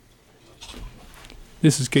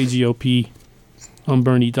This is KGOP. I'm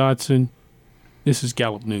Bernie Dotson. This is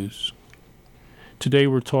Gallup News. Today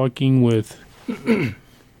we're talking with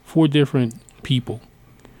 4 different people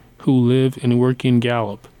who live and work in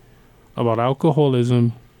Gallup about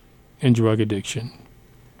alcoholism and drug addiction.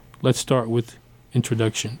 Let's start with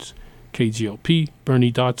introductions. KGOP,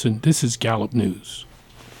 Bernie Dotson. This is Gallup News.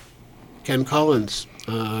 Ken Collins.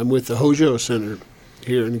 I'm with the Hojo Center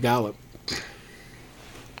here in Gallup.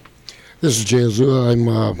 This is Jay Azua. I'm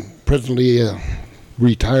presently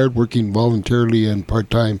retired, working voluntarily and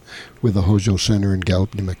part-time with the Hojo Center in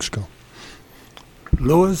Gallup, New Mexico.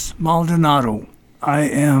 Luis Maldonado. I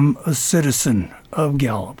am a citizen of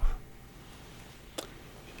Gallup.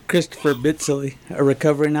 Christopher Bitsley, a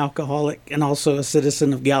recovering alcoholic and also a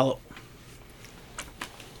citizen of Gallup.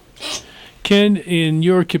 Ken, in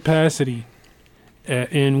your capacity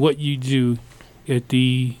and what you do at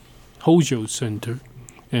the Hojo Center,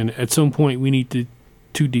 and at some point we need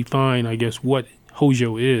to define, I guess, what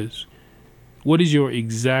Hojo is. What is your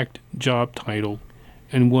exact job title,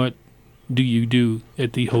 and what do you do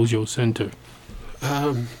at the Hojo Center?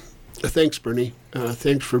 Thanks, Bernie.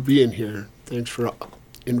 Thanks for being here. Thanks for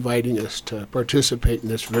inviting us to participate in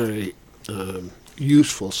this very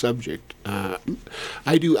useful subject.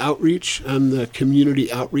 I do outreach. I'm the community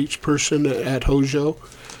outreach person at Hojo.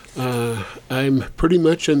 I'm pretty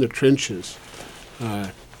much in the trenches,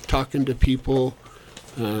 talking to people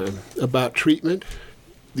about treatment,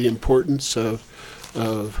 the importance of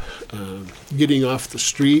getting off the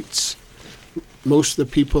streets. Most of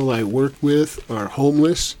the people I work with are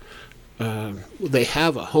homeless. They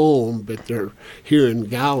have a home, but they're here in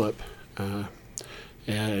Gallup,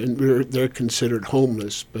 and they're considered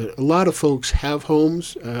homeless. But a lot of folks have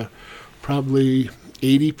homes. Probably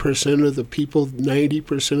 80% of the people,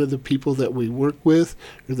 90% of the people that we work with,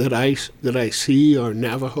 or that I see, are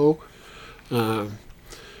Navajo. And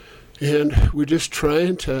we're just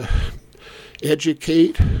trying to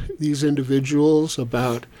educate these individuals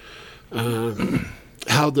about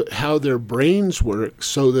how their brains work,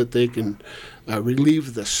 so that they can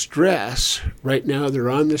relieve the stress. Right now, they're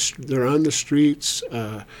on the streets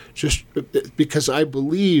just because I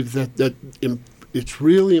believe that it's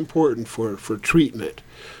really important for treatment,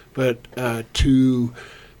 but to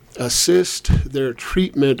assist their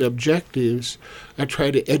treatment objectives, I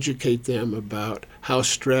try to educate them about how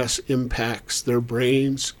stress impacts their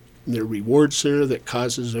brains, their reward center that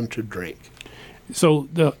causes them to drink. So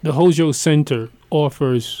the Hojo Center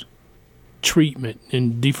offers treatment,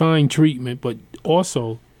 and define treatment, but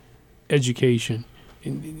also education.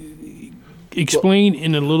 Explain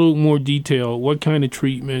in a little more detail what kind of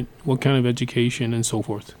treatment, what kind of education, and so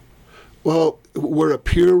forth. Well, we're a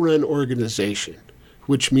peer-run organization,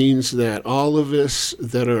 which means that all of us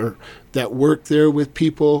that work there with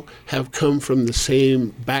people have come from the same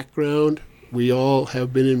background. We all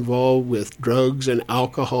have been involved with drugs and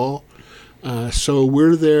alcohol. So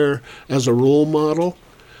we're there as a role model.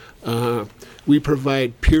 We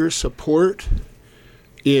provide peer support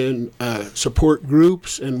in support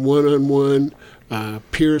groups and one-on-one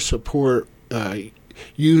peer support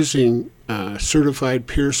using certified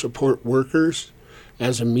peer support workers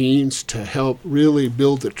as a means to help really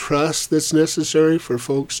build the trust that's necessary for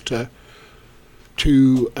folks to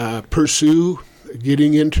pursue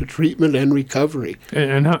getting into treatment and recovery.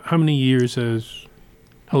 And how many years has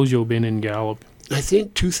Hojo been in Gallup? I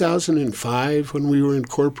think 2005 when we were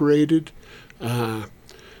incorporated.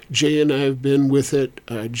 Jay and I have been with it.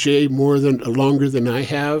 Jay longer than I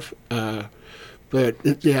have, but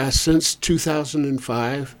since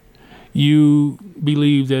 2005. You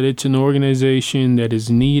believe that it's an organization that is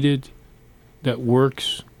needed, that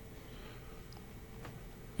works,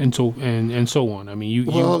 and so on. I mean, you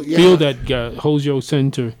feel that Hojo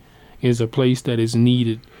Center is a place that is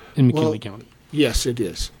needed in McKinley County. Yes, it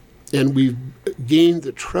is. And we've gained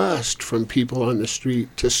the trust from people on the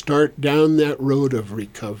street to start down that road of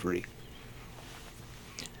recovery.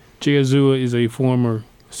 Jay Azua is a former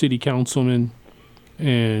city councilman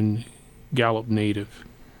and Gallup native.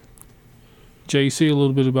 Jay, say a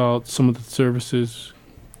little bit about some of the services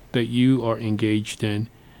that you are engaged in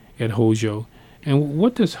at Hojo. And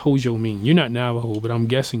what does Hojo mean? You're not Navajo, but I'm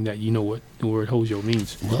guessing that you know what the word Hojo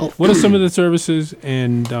means. Well, what are some of the services,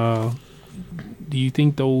 and do you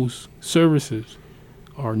think those services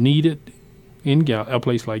are needed in a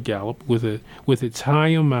place like Gallup with its high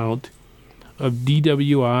amount of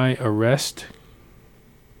DWI arrest?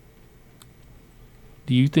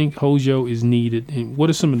 Do you think Hojo is needed, and what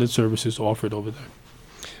are some of the services offered over there?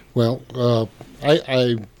 Well,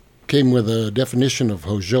 I came with a definition of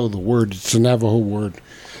Hojo, the word. It's a Navajo word.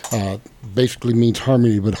 basically means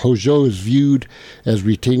harmony, but Hojo is viewed as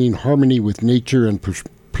retaining harmony with nature and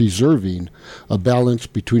preserving a balance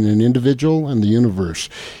between an individual and the universe.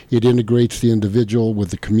 It integrates the individual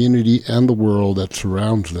with the community and the world that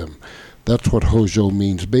surrounds them. That's what Hojo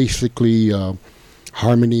means. Basically,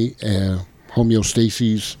 harmony and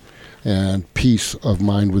homeostasis and peace of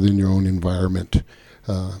mind within your own environment,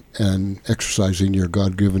 and exercising your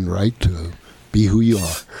God-given right to be who you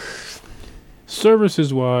are.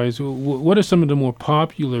 Services-wise, what are some of the more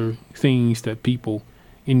popular things that people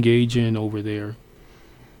engage in over there?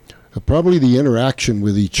 Probably the interaction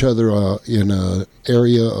with each other in an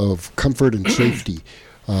area of comfort and safety,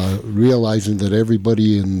 realizing that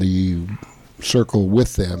everybody in the circle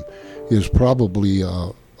with them is probably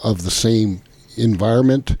of the same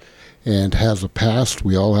environment and has a past.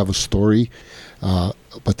 We all have a story,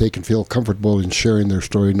 but they can feel comfortable in sharing their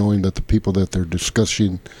story, knowing that the people that they're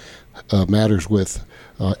discussing matters with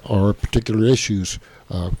or particular issues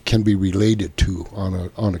can be related to on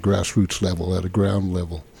a grassroots level, at a ground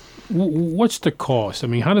level. What's the cost? I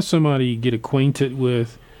mean, how does somebody get acquainted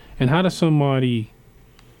with, and how does somebody,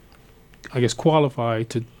 I guess, qualify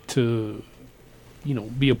to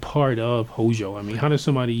be a part of Hojo? I mean, how does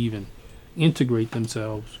somebody even integrate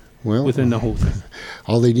themselves within the whole thing?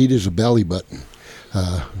 All they need is a belly button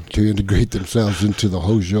to integrate themselves into the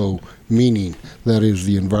Hojo meaning. That is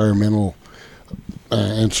the environmental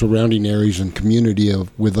and surrounding areas and community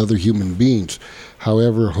with other human beings.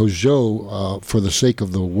 However, Hojo, for the sake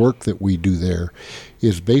of the work that we do there,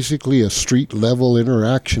 is basically a street-level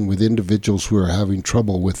interaction with individuals who are having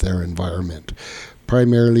trouble with their environment,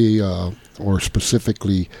 primarily or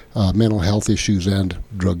specifically mental health issues and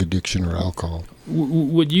drug addiction or alcohol.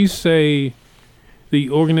 Would you say the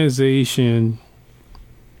organization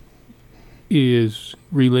is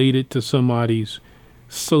related to somebody's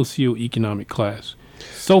socioeconomic class?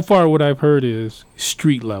 So far, what I've heard is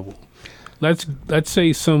street level. Let's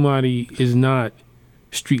say somebody is not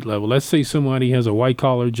street level. Let's say somebody has a white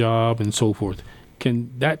collar job and so forth.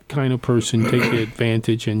 Can that kind of person take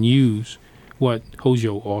advantage and use what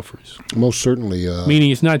Hojo offers? Most certainly. Meaning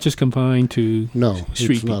it's not just confined to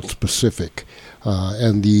street it's not people. specific.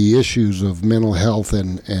 And the issues of mental health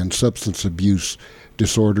and substance abuse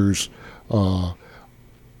disorders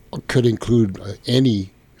could include any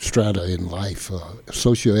strata in life.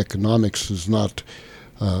 Socioeconomics is not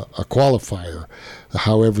a qualifier.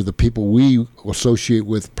 However, the people we associate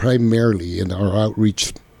with primarily in our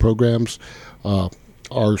outreach programs are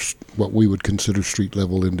what we would consider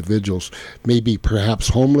street-level individuals, maybe perhaps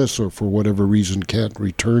homeless or for whatever reason can't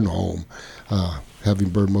return home, having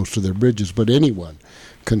burned most of their bridges. But anyone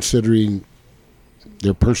considering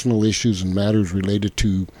their personal issues and matters related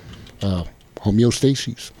to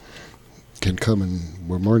homeostasis can come, and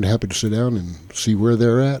we're more than happy to sit down and see where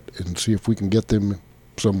they're at and see if we can get them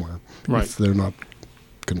somewhere if they're not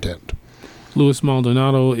content. Luis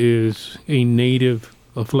Maldonado is a native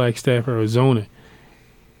of Flagstaff, Arizona,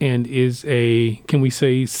 and is can we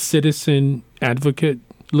say, citizen advocate,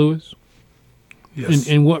 Luis? Yes.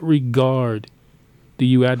 In what regard do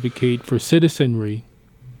you advocate for citizenry,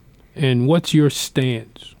 and what's your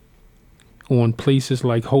stance on places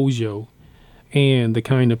like Hojo and the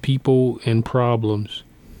kind of people and problems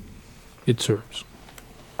it serves?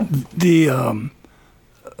 The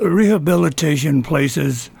rehabilitation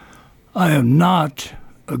places, I am not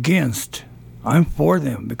against. I'm for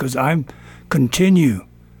them because I continue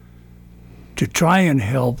to try and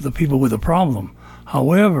help the people with a problem.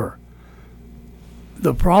 However,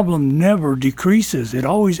 the problem never decreases. It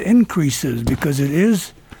always increases because it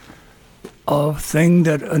is a thing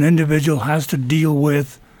that an individual has to deal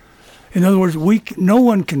with. In other words, no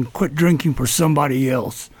one can quit drinking for somebody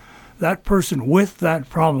else. That person with that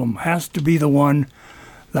problem has to be the one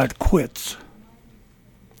that quits.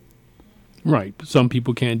 Right. Some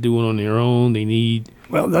people can't do it on their own. They need...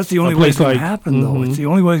 Well, that's the only way it's going to happen, though. It's the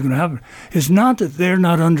only way it's going to happen. It's not that they're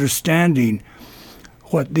not understanding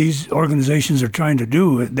what these organizations are trying to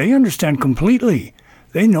do. They understand completely.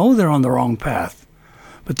 They know they're on the wrong path.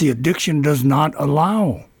 But the addiction does not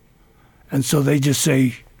allow. And so they just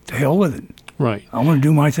say, to hell with it. Right. I want to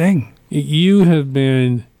do my thing. You have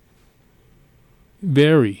been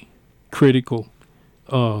very critical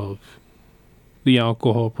of the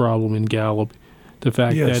alcohol problem in Gallup, the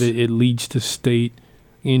fact that it leads to state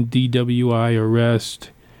in DWI arrest,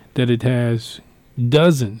 that it has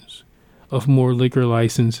dozens of more liquor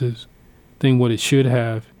licenses than what it should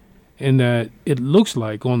have, and that it looks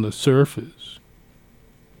like on the surface,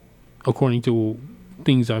 according to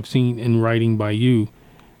things I've seen in writing by you,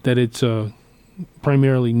 that it's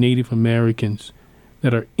primarily Native Americans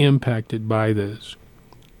that are impacted by this.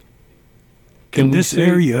 Can in we this say-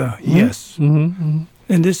 area, yes. Mm-hmm.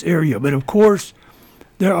 In this area. But of course,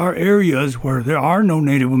 there are areas where there are no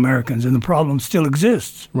Native Americans and the problem still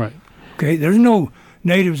exists. Right. Okay, there's no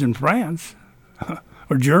natives in France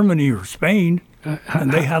or Germany or Spain,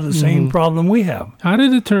 and they have the same problem we have. How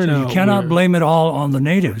did it turn So out? you cannot where- blame it all on the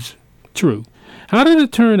natives. True. How did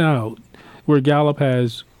it turn out where Gallup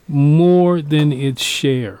has more than its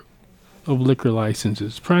share of liquor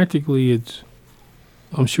licenses? Practically,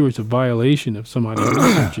 I'm sure it's a violation if somebody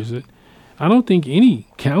researches it. I don't think any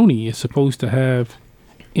county is supposed to have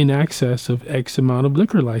in excess of X amount of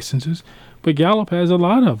liquor licenses, but Gallup has a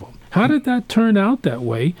lot of them. How did that turn out that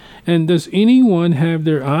way? And does anyone have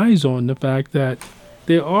their eyes on the fact that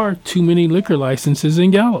there are too many liquor licenses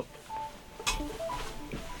in Gallup?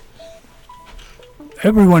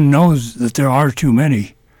 Everyone knows that there are too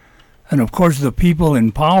many. And of course, the people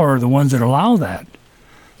in power are the ones that allow that.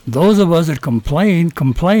 Those of us that complain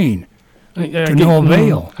to no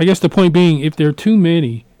avail. I guess the point being, if there are too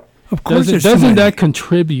many, Of course, there's too doesn't many. that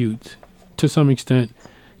contribute to some extent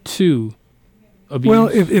to abuse? Well,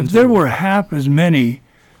 if and so there forth? were half as many,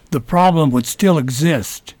 the problem would still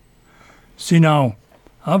exist. See, now,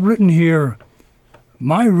 I've written here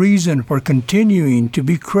my reason for continuing to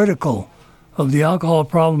be critical of the alcohol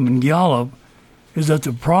problem in Gallup is that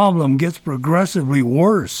the problem gets progressively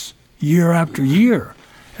worse year after year.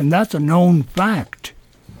 And that's a known fact.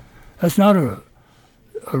 That's not a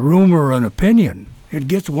rumor or an opinion. It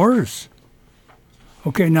gets worse.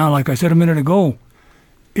 Okay, now, like I said a minute ago,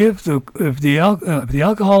 if the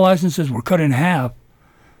alcohol licenses were cut in half,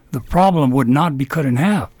 the problem would not be cut in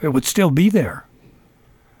half. It would still be there,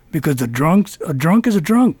 because a drunk is a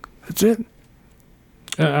drunk. That's it.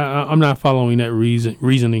 I'm not following that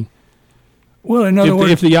reasoning. Well, in other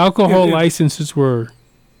words, If the alcohol if- licenses were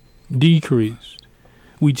decreased,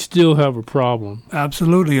 we'd still have a problem.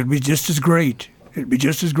 absolutely, it'd be just as great. It'd be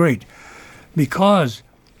just as great, because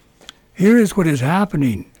here is what is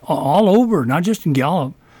happening all over, not just in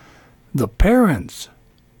Gallup. The parents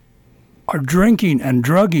are drinking and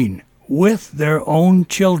drugging with their own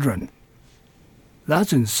children.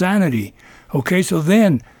 That's insanity. Okay, so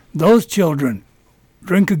then those children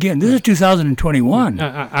drink again. This is 2021.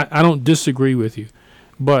 I don't disagree with you,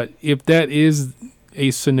 but if that is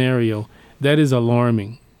a scenario, that is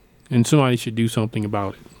alarming, and somebody should do something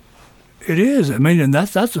about it. It is. I mean, and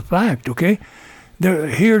that's a fact. Okay, there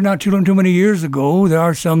here not too many years ago. There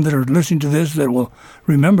are some that are listening to this that will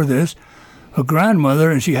remember this. A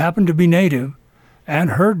grandmother, and she happened to be Native,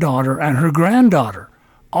 and her daughter and her granddaughter,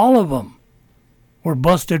 all of them, were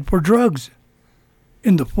busted for drugs.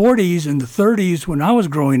 In the 40s and the 30s, when I was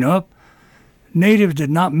growing up, Natives did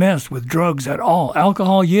not mess with drugs at all.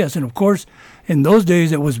 Alcohol, yes, and of course, in those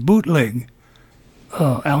days it was bootleg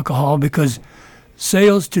alcohol, because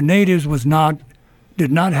sales to natives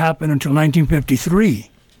did not happen until 1953.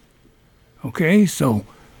 Okay, so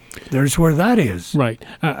there's where that is. Right.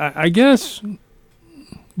 I guess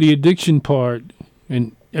the addiction part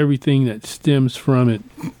and everything that stems from it,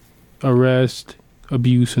 arrest,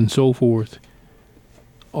 abuse, and so forth,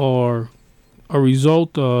 are a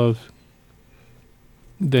result of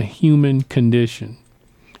the human condition.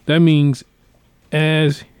 That means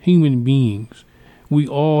as human beings, we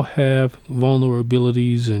all have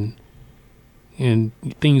vulnerabilities and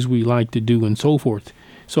things we like to do and so forth.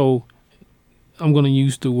 So I'm going to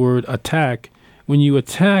use the word attack. When you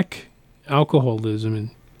attack alcoholism and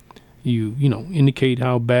you indicate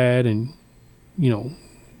how bad and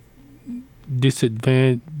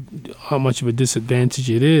how much of a disadvantage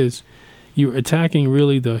it is, you're attacking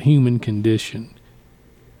really the human condition.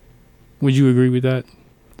 Would you agree with that?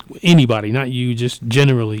 Anybody, not you, just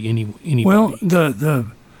generally anybody. Well, the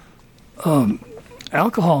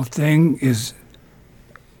alcohol thing is,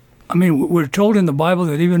 I mean, we're told in the Bible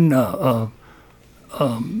that even Noah,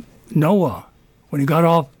 when he got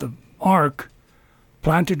off the ark,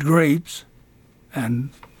 planted grapes, and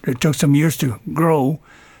it took some years to grow,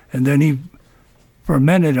 and then he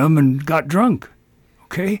fermented them and got drunk.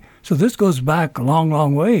 Okay? So this goes back a long,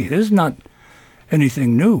 long way. This is not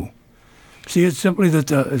anything new. See, it's simply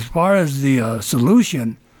that as far as the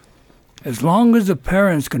solution, as long as the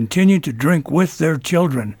parents continue to drink with their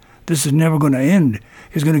children, this is never going to end.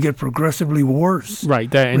 It's going to get progressively worse,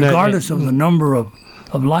 right? Regardless of the number of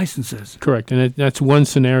licenses. Correct, and that's one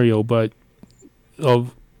scenario. But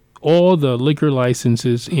of all the liquor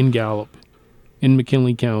licenses in Gallup, in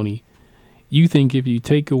McKinley County, you think if you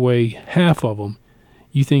take away half of them,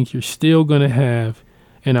 you think you're still going to have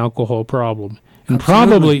an alcohol problem. And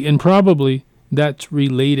probably that's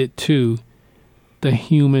related to the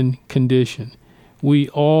human condition. We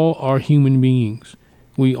all are human beings.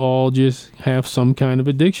 We all just have some kind of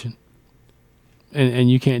addiction.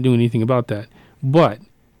 And you can't do anything about that. But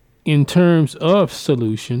in terms of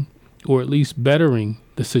solution, or at least bettering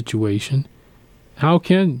the situation, how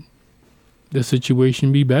can the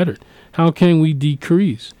situation be bettered? How can we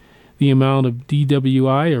decrease the amount of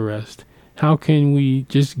DWI arrests? How can we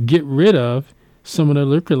just get rid of some of the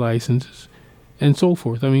liquor licenses and so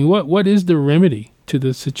forth? I mean, what is the remedy to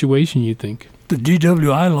the situation, you think? The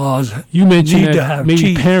DWI laws You mentioned need that to have maybe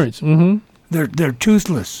teeth. parents. Mm-hmm. They're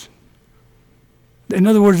toothless. In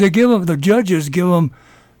other words, the judges give them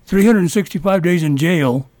 365 days in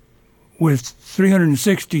jail with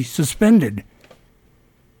 360 suspended.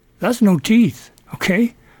 That's no teeth,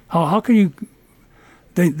 okay? How can you...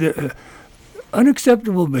 The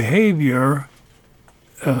unacceptable behavior,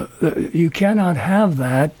 you cannot have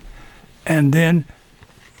that and then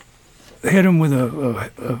hit them with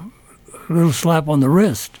a little slap on the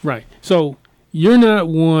wrist. Right. So you're not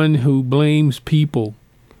one who blames people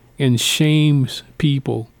and shames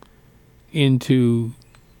people into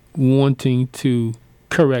wanting to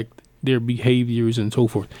correct their behaviors and so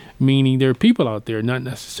forth. Meaning there are people out there, not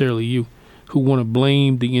necessarily you, who want to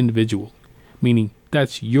blame the individual. Meaning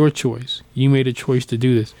that's your choice. You made a choice to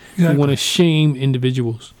do this. Exactly. You want to shame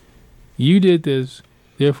individuals. You did this,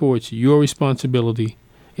 therefore it's your responsibility.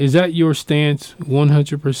 Is that your stance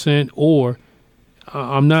 100%, or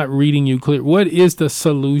I'm not reading you clear? What is the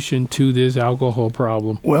solution to this alcohol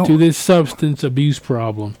problem, to this substance abuse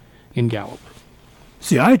problem in Gallup?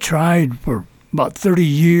 See, I tried for about 30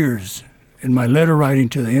 years in my letter writing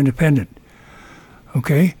to the Independent,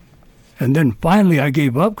 okay? And then finally I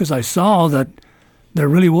gave up because I saw that there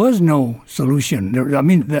really was no solution.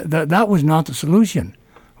 That was not the solution,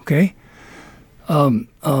 okay?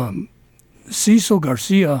 Cecil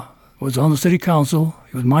Garcia was on the city council.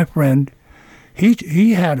 He was my friend.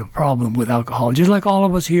 He had a problem with alcohol, just like all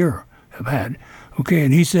of us here have had, okay?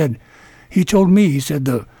 And he told me,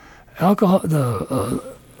 the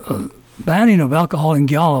banning of alcohol in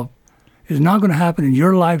Gallup is not going to happen in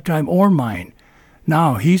your lifetime or mine.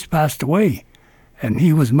 Now, he's passed away, and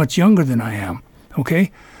he was much younger than I am,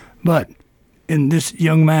 okay? But in this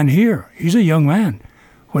young man here, he's a young man.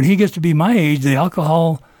 When he gets to be my age, the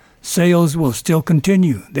alcohol sales will still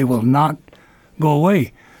continue. They will not go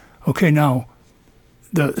away. Okay, now,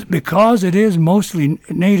 because it is mostly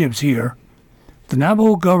natives here, the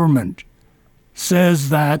Navajo government says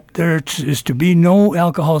that there is to be no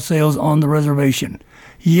alcohol sales on the reservation.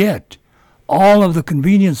 Yet, all of the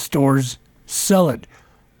convenience stores sell it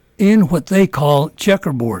in what they call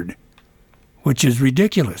checkerboard, which is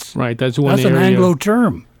ridiculous. Right, that's one That's area. an Anglo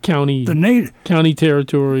term. County The county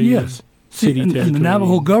territory. Yes. City territory. And the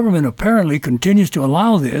Navajo government apparently continues to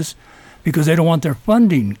allow this because they don't want their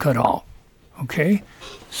funding cut off. Okay?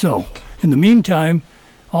 So, in the meantime,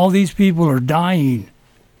 all these people are dying.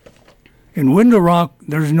 In Window Rock,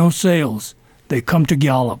 there's no sales. They come to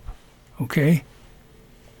Gallup. Okay?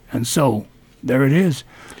 And so, there it is.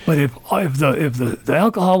 But if the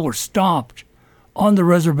alcohol were stopped on the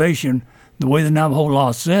reservation the way the Navajo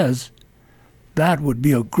law says, that would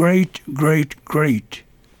be a great, great, great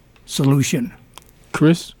solution.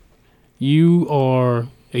 Chris, you are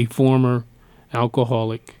a former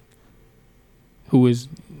alcoholic who is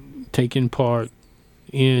taking part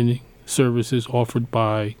in services offered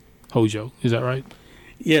by Hojo. Is that right?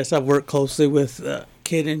 Yes, I've worked closely with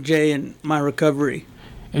Kid and Jay in my recovery.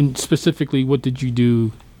 And specifically, what did you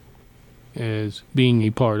do as being a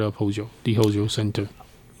part of Hojo, the Hojo Center?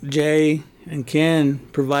 Jay and Ken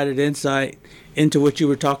provided insight into what you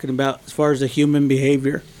were talking about as far as the human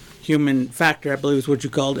behavior, human factor, I believe is what you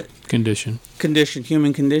called it. Condition,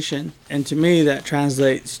 Human condition. And to me, that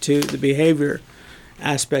translates to the behavior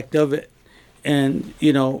aspect of it. And,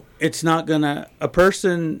 a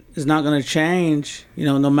person is not going to change,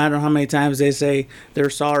 no matter how many times they say they're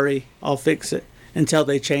sorry, I'll fix it, until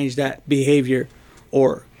they change that behavior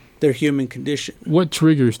or their human condition. What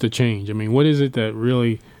triggers the change? I mean, what is it that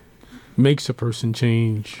really makes a person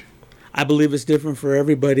change? I believe it's different for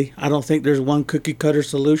everybody. I don't think there's one cookie cutter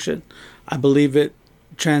solution. I believe it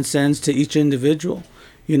transcends to each individual.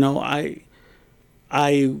 I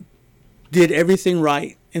did everything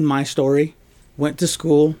right in my story. Went to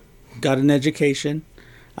school, got an education.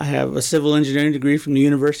 I have a civil engineering degree from the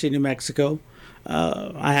University of New Mexico.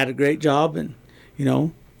 I had a great job and,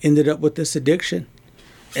 ended up with this addiction.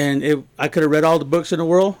 And I could have read all the books in the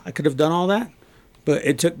world. I could have done all that. But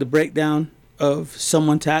it took the breakdown of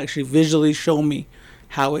someone to actually visually show me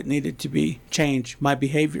how it needed to be changed, my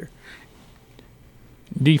behavior.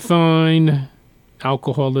 Define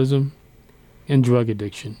alcoholism and drug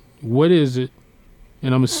addiction. What is it?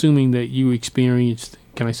 And I'm assuming that you experienced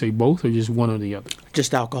Can I say both or just one or the other?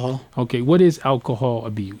 Just alcohol. Okay, what is alcohol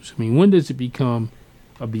abuse? I mean, when does it become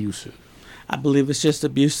abusive? I believe it's just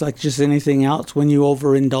abuse like just anything else when you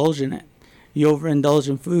overindulge in it. You overindulge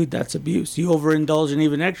in food, that's abuse. You overindulge in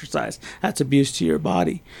even exercise, that's abuse to your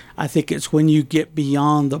body. I think it's when you get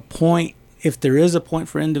beyond the point, if there is a point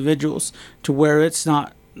for individuals, to where it's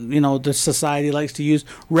not, the society likes to use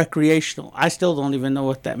recreational. I still don't even know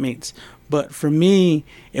what that means. But for me,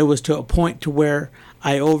 it was to a point to where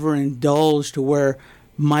I overindulged to where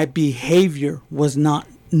my behavior was not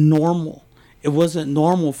normal. It wasn't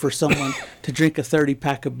normal for someone to drink a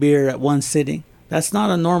 30-pack of beer at one sitting. That's not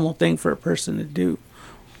a normal thing for a person to do.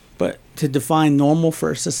 But to define normal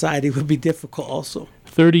for a society would be difficult also.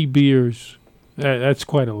 30 beers, that's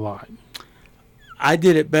quite a lot. I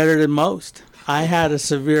did it better than most. I had a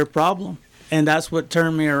severe problem. And that's what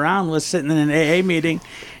turned me around, was sitting in an AA meeting,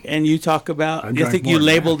 and you talk about, I think you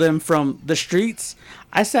labeled them from the streets.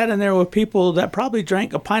 I sat in there with people that probably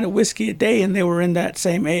drank a pint of whiskey a day, and they were in that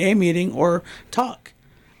same AA meeting or talk.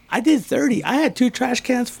 I did 30. I had 2 trash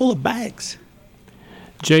cans full of bags.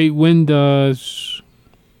 Jay, when does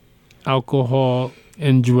alcohol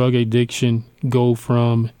and drug addiction go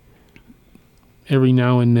from every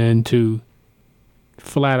now and then to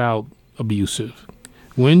flat out abusive?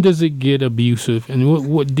 When does it get abusive, and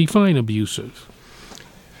what define abusive?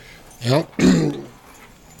 Well,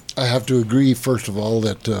 I have to agree, first of all,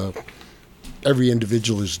 that every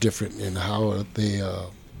individual is different in how they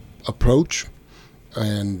approach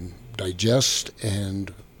and digest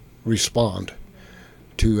and respond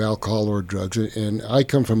to alcohol or drugs. And I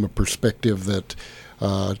come from a perspective that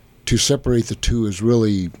to separate the two is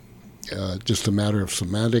really just a matter of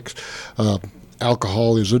semantics.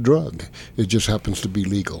 Alcohol is a drug. It just happens to be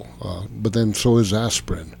legal. But then so is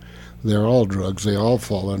aspirin. They're all drugs. They all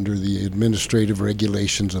fall under the administrative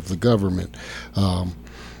regulations of the government.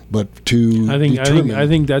 But to I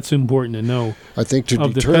think that's important to know. I think to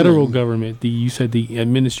of determine, the federal government, you said the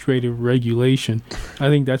administrative regulation. I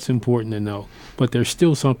think that's important to know. But there's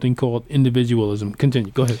still something called individualism.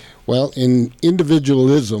 Continue. Go ahead. Well, in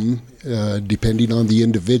individualism, depending on the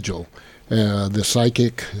individual, the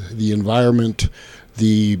psychic, the environment,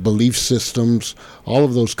 the belief systems, all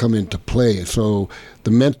of those come into play. So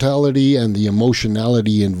the mentality and the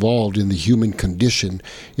emotionality involved in the human condition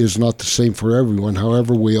is not the same for everyone.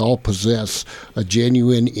 However, we all possess a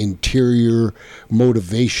genuine interior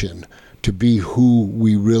motivation to be who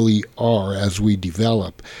we really are as we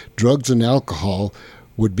develop. Drugs and alcohol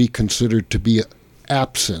would be considered to be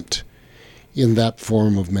absent in that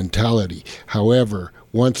form of mentality. However,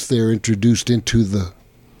 once they're introduced into the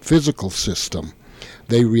physical system,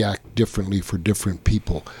 they react differently for different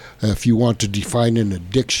people. If you want to define an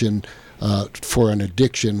addiction, for an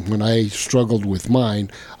addiction, when I struggled with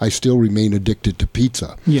mine, I still remain addicted to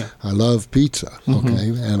pizza. Yeah. I love pizza, okay?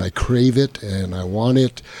 And I crave it, and I want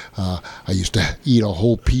it. I used to eat a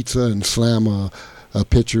whole pizza and slam a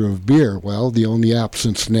pitcher of beer. Well, the only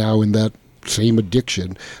absence now in that same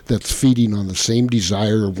addiction that's feeding on the same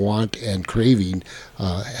desire, want, and craving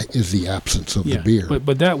is the absence of the beer.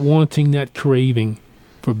 But that wanting, that craving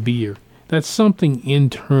for beer, that's something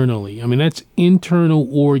internally. I mean, that's internal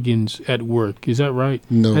organs at work. Is that right?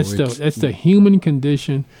 No, that's the human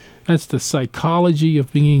condition. That's the psychology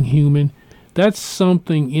of being human. That's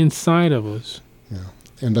something inside of us. Yeah.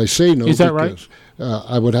 And I say no. Is that right?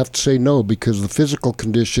 I would have to say no, because the physical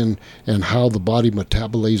condition and how the body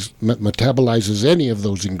metabolizes any of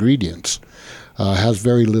those ingredients has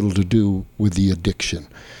very little to do with the addiction.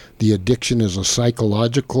 The addiction is a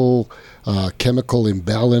psychological, chemical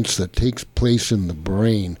imbalance that takes place in the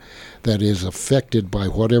brain that is affected by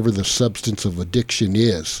whatever the substance of addiction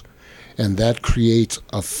is. And that creates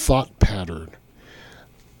a thought pattern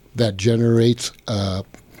that generates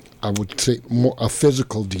I would say more a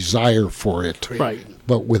physical desire for it, right?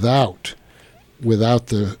 But without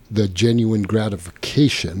the genuine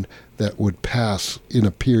gratification that would pass in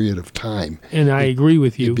a period of time. And I agree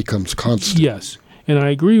with you. It becomes constant. Yes, and I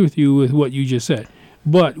agree with you with what you just said.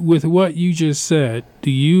 But with what you just said,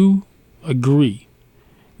 do you agree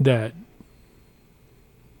that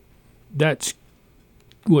that's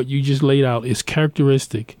what you just laid out is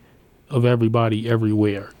characteristic of everybody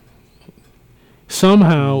everywhere?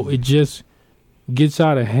 Somehow it just gets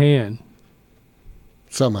out of hand.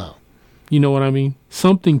 Somehow. You know what I mean?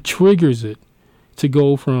 Something triggers it to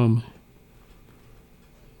go from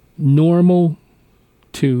normal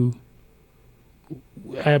to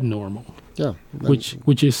abnormal. Yeah.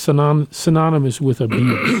 Which is synonymous with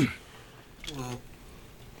abuse.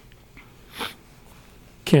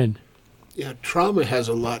 Ken. Yeah, trauma has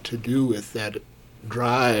a lot to do with that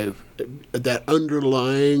drive, that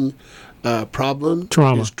underlying problem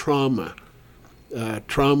Trauma. is trauma.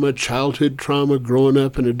 Trauma, childhood trauma, growing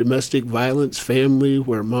up in a domestic violence family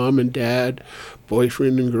where mom and dad,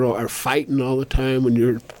 boyfriend and girl are fighting all the time when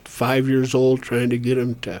you're 5 years old, trying to get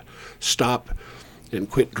them to stop and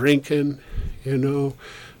quit drinking, you know.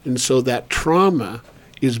 And so that trauma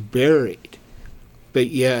is buried. But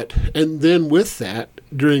yet, and then with that,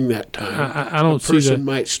 during that time, I don't a see person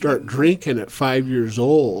that. might start drinking at 5 years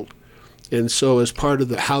old. And so as part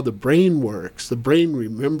of how the brain works, the brain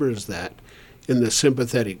remembers that in the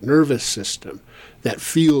sympathetic nervous system, that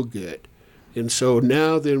feel good. And so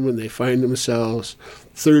now then when they find themselves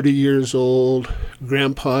 30 years old,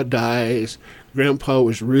 grandpa dies, grandpa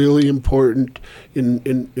was really important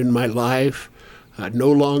in my life,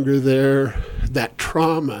 no longer there, that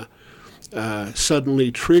trauma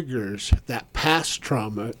suddenly triggers that past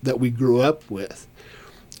trauma that we grew up with.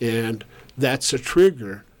 And that's a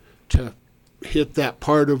trigger to hit that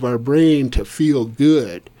part of our brain to feel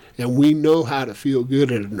good. And we know how to feel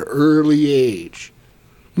good at an early age.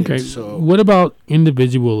 Okay. So, what about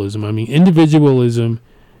individualism? I mean, individualism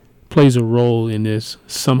plays a role in this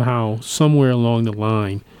somehow, somewhere along the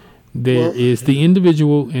line. There is the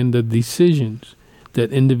individual and the decisions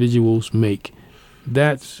that individuals make.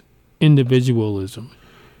 That's individualism.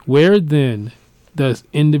 Where then does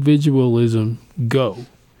individualism go?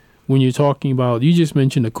 When you're talking about, you just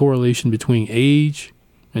mentioned a correlation between age,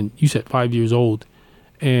 and you said 5 years old,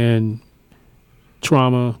 and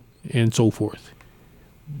trauma and so forth.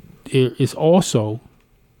 There is also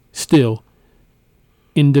still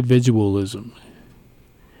individualism.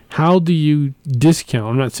 How do you discount?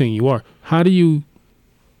 I'm not saying you are. How do you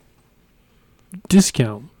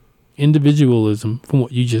discount individualism from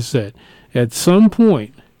what you just said? At some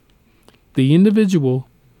point, the individual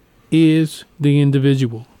is the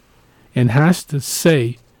individual and has to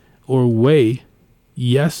say or weigh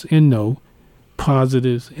yes and no,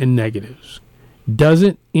 positives and negatives.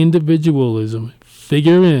 Doesn't individualism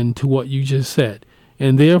figure into what you just said?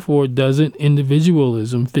 And therefore, doesn't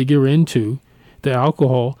individualism figure into the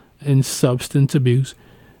alcohol and substance abuse,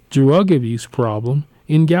 drug abuse problem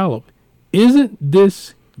in Gallup? Isn't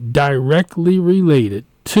this directly related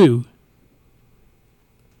to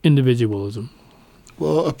individualism?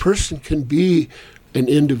 well, a person can be an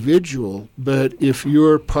individual, but if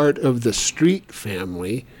you're part of the street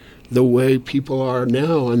family, the way people are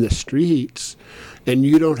now on the streets, and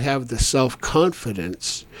you don't have the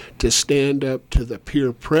self-confidence to stand up to the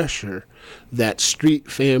peer pressure that street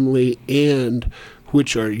family and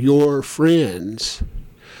which are your friends,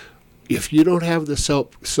 if you don't have the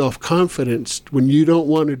self-confidence when you don't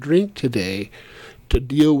want to drink today to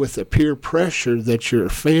deal with the peer pressure that your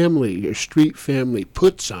family, your street family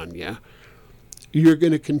puts on you, you're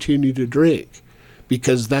going to continue to drink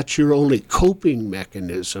because that's your only coping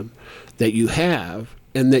mechanism that you have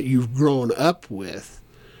and that you've grown up with.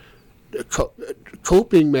 The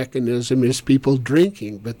coping mechanism is people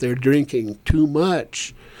drinking, but they're drinking too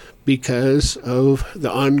much because of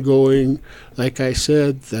the ongoing, like I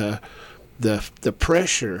said, the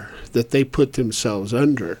pressure that they put themselves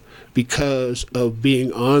under because of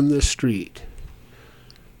being on the street.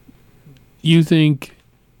 You think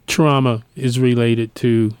trauma is related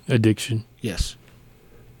to addiction? Yes.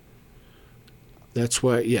 That's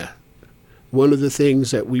why, yeah. One of the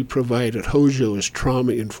things that we provide at Hojo is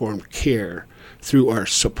trauma-informed care through our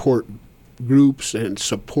support groups and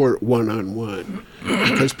support one-on-one.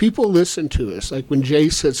 Because people listen to us. Like when Jay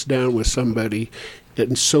sits down with somebody,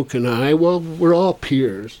 and so can I, well, we're all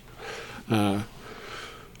peers.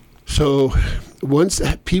 So once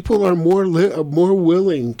that people are more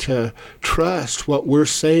willing to trust what we're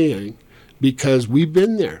saying because we've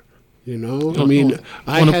been there. You know, I mean,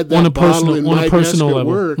 I had that bottle in my desk at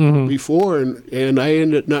work before, and I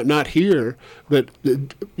ended not here. But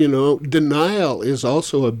you know, denial is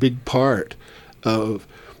also a big part of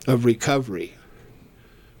recovery.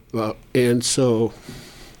 And so,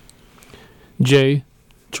 Jay,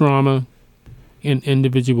 trauma and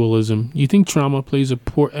individualism. You think trauma plays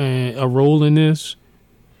a role in this?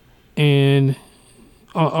 And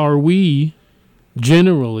are we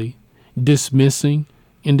generally dismissing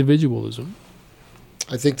individualism?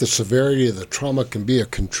 I think the severity of the trauma can be a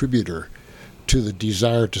contributor to the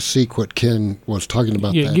desire to seek what Ken was talking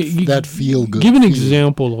about, that feel-good. Give an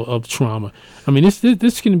example of trauma. I mean,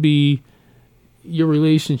 this can be your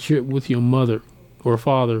relationship with your mother or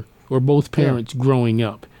father or both parents growing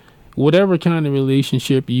up. Whatever kind of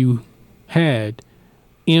relationship you had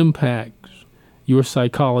impacts your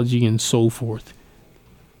psychology and so forth.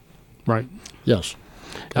 Right? Yes.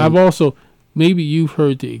 I've also... Maybe you've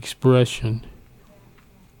heard the expression,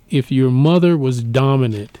 if your mother was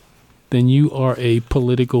dominant, then you are a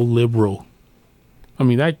political liberal. I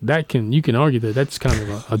mean, you can argue that that's kind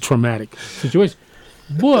of a traumatic situation.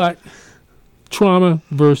 But trauma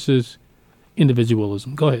versus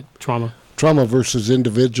individualism. Go ahead, trauma. Trauma versus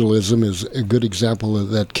individualism is a good example of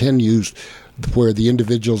that Ken used, where the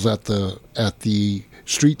individuals at the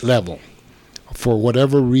street level, for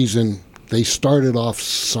whatever reason, they started off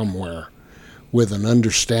somewhere with an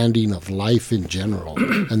understanding of life in general,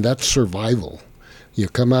 and that's survival. You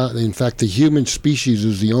come out, in fact, the human species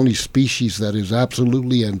is the only species that is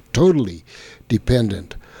absolutely and totally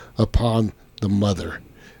dependent upon the mother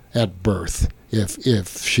at birth.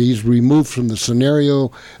 If she's removed from the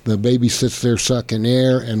scenario, the baby sits there sucking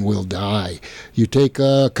air and will die. You take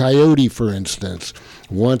a coyote, for instance.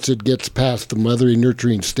 Once it gets past the mothering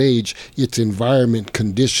nurturing stage, its environment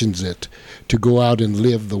conditions it to go out and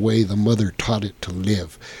live the way the mother taught it to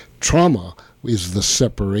live. Trauma is the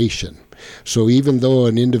separation. So even though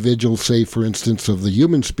an individual, say, for instance, of the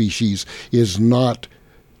human species, is not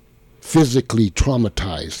physically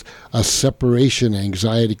traumatized, a separation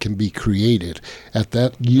anxiety can be created at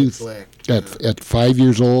that youth, at 5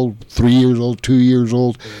 years old, 3 years old, 2 years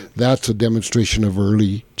old. That's a demonstration of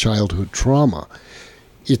early childhood trauma.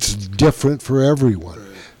 It's different for everyone.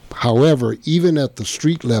 However, even at the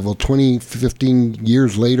street level, 20, 15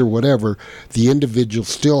 years later, whatever, the individual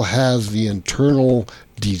still has the internal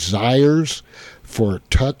desires for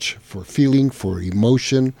touch, for feeling, for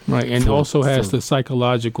emotion. Right, and also has the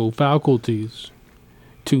psychological faculties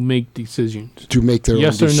to make decisions. To make their own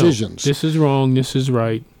decisions. No. This is wrong, this is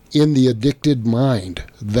right. In the addicted mind,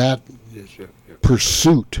 that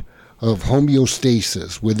pursuit of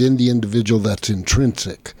homeostasis within the individual, that's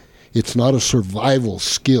intrinsic. It's not a survival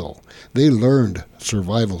skill. They learned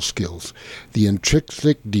survival skills. The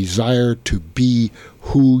intrinsic desire to be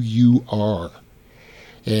who you are.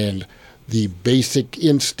 And the basic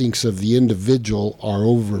instincts of the individual are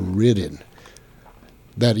overridden.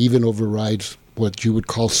 That even overrides what you would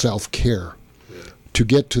call self-care. To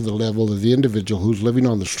get to the level of the individual who's living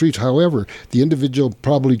on the streets. However, the individual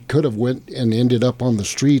probably could have went and ended up on the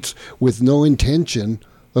streets with no intention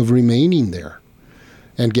of remaining there,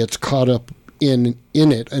 and gets caught up in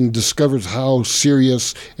it and discovers how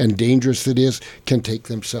serious and dangerous it is, can take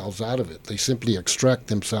themselves out of it. They simply extract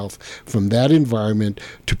themselves from that environment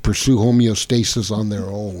to pursue homeostasis on their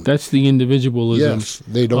own. That's the individualism. Yes,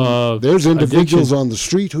 they don't. There's individuals on the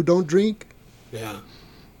street who don't drink. Yeah.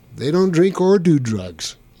 They don't drink or do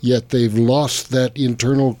drugs, yet they've lost that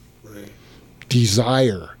internal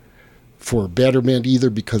desire for betterment, either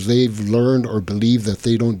because they've learned or believe that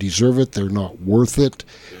they don't deserve it, they're not worth it,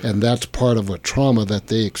 and that's part of a trauma that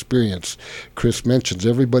they experience. Chris mentions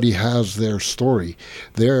everybody has their story.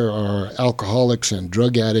 There are alcoholics and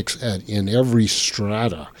drug addicts in every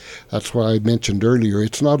strata. That's why I mentioned earlier,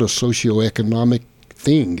 it's not a socioeconomic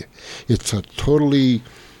thing. It's a totally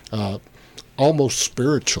almost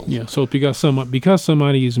spiritual. Yeah, so because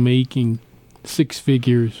somebody is making 6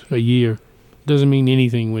 figures a year, doesn't mean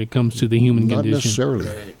anything when it comes to the human condition. Not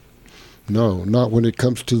necessarily. No, not when it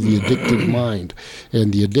comes to the addicted mind.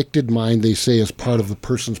 And the addicted mind, they say, is part of the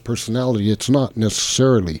person's personality. It's not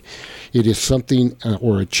necessarily. It is something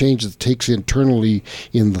or a change that takes internally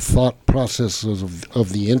in the thought processes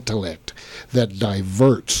of the intellect that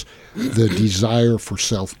diverts the desire for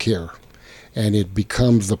self-care. And it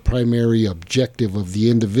becomes the primary objective of the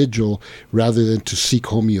individual rather than to seek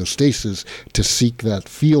homeostasis, to seek that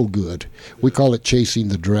feel good. We call it chasing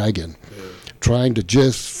the dragon, trying to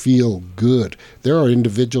just feel good. There are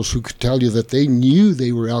individuals who could tell you that they knew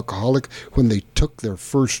they were alcoholic when they took their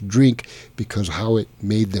first drink because how it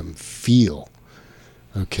made them feel.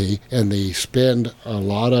 Okay, and they spend a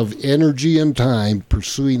lot of energy and time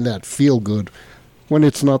pursuing that feel good when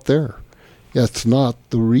it's not there. That's not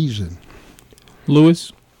the reason.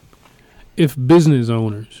 Lewis, if business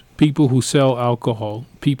owners, people who sell alcohol,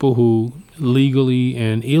 people who legally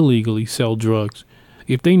and illegally sell drugs,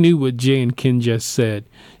 if they knew what Jay and Ken just said,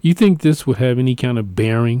 you think this would have any kind of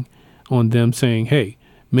bearing on them saying, hey,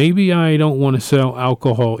 maybe I don't want to sell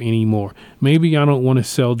alcohol anymore. Maybe I don't want to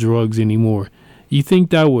sell drugs anymore. You think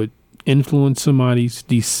that would influence somebody's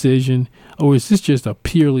decision? Or is this just a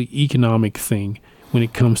purely economic thing when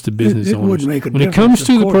it comes to business it owners? Would make a when it comes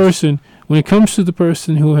to the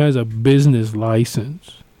person who has a business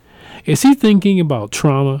license, is he thinking about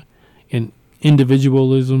trauma and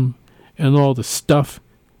individualism and all the stuff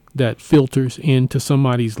that filters into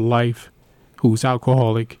somebody's life who's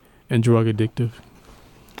alcoholic and drug addictive?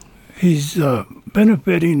 He's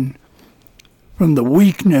benefiting from the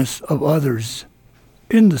weakness of others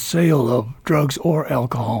in the sale of drugs or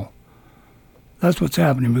alcohol. That's what's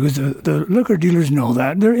happening because the liquor dealers know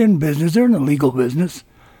that. They're in business. They're in the legal business.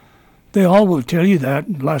 They all will tell you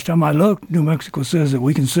that. Last time I looked, New Mexico says that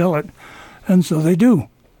we can sell it, and so they do.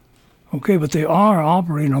 Okay, but they are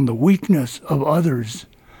operating on the weakness of others.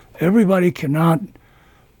 Everybody cannot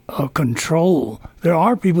control. There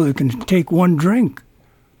are people that can take one drink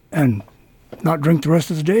and not drink the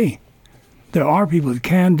rest of the day. There are people that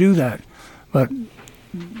can do that, but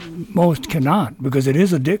most cannot because it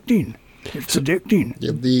is addicting. It's addicting.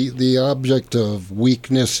 Yeah, the object of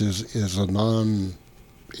weakness is a non.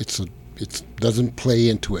 It doesn't play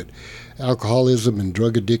into it. Alcoholism and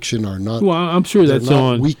drug addiction are not. Well, I'm sure that's not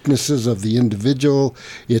on weaknesses of the individual.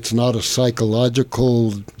 It's not a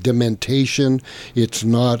psychological dementation. It's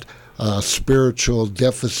not a spiritual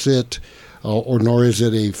deficit, or nor is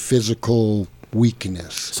it a physical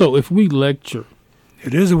weakness. So if we lecture,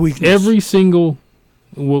 It is a weakness. every single,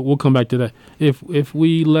 we'll come back to that. If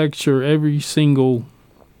we lecture every single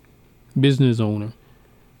business owner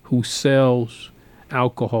who sells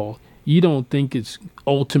alcohol, you don't think it's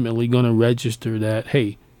ultimately going to register that,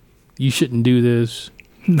 hey, you shouldn't do this?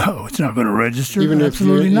 No, it's not going to register. Even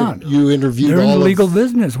Absolutely if not. you interviewed They're in all the legal of,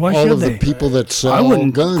 business. Why all should of they? the people that sell I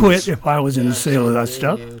wouldn't guns. quit if I was in the sale of that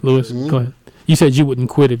stuff. Lewis, go ahead. You said you wouldn't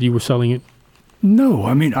quit if you were selling it. No,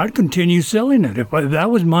 I mean I'd continue selling it. If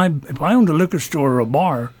I owned a liquor store or a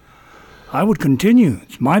bar, I would continue.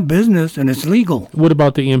 It's my business and it's legal. What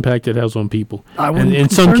about the impact it has on people? I And wouldn't in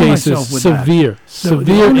some concern cases, myself with that. severe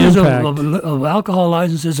The owners impact. of alcohol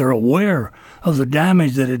licenses are aware of the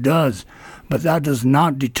damage that it does, but that does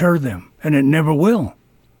not deter them, and it never will.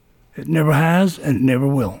 It never has, and it never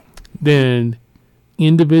will. Then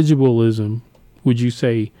individualism, would you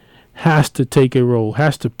say, has to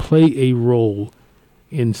play a role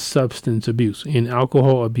in substance abuse, in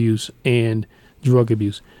alcohol abuse and drug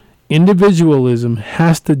abuse? Individualism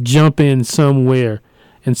has to jump in somewhere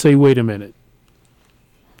and say, wait a minute.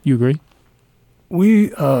 You agree?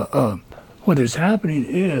 What is happening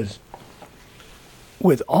is,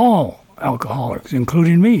 with all alcoholics,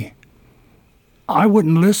 including me, I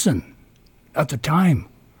wouldn't listen at the time,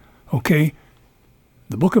 okay?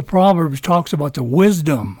 The book of Proverbs talks about the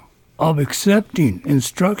wisdom of accepting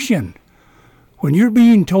instruction. When you're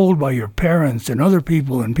being told by your parents and other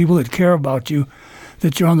people and people that care about you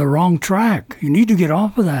that you're on the wrong track, you need to get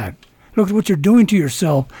off of that. Look at what you're doing to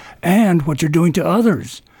yourself and what you're doing to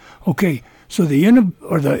others. Okay, so the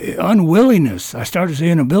unwillingness, I started to say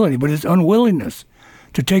inability, but it's unwillingness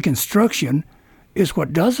to take instruction is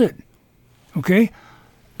what does it. Okay?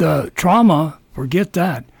 The trauma, forget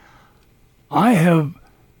that. I have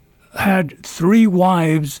had 3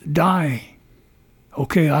 wives die.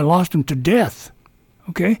 Okay, I lost them to death.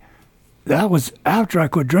 Okay? That was after I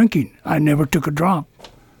quit drinking. I never took a drop.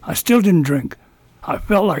 I still didn't drink. I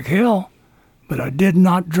felt like hell, but I did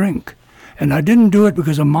not drink. And I didn't do it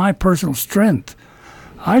because of my personal strength.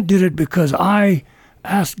 I did it because I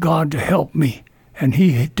asked God to help me, and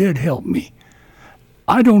He did help me.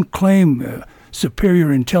 I don't claim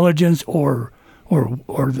superior intelligence or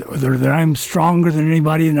that I'm stronger than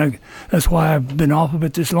anybody, and that's why I've been off of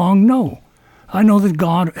it this long. No. I know that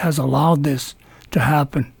God has allowed this to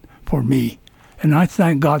happen for me, and I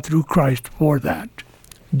thank God through Christ for that.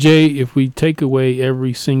 Jay, if we take away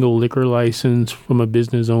every single liquor license from a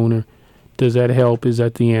business owner, does that help? Is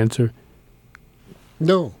that the answer?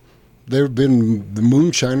 No. There have been the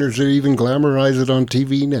moonshiners that even glamorize it on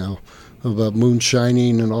TV now about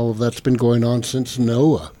moonshining and all of that's been going on since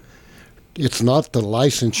Noah. It's not the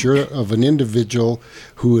licensure of an individual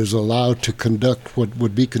who is allowed to conduct what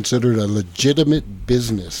would be considered a legitimate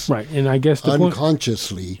business. Right, and I guess the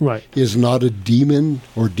unconsciously right. is not a demon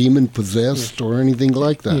or demon-possessed or anything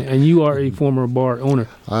like that. Yeah, and you are a former bar owner.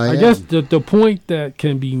 I guess am. the point that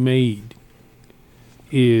can be made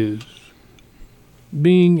is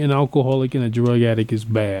being an alcoholic and a drug addict is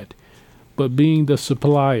bad, but being the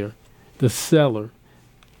supplier, the seller,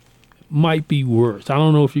 might be worse. I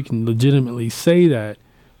don't know if you can legitimately say that,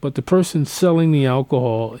 but the person selling the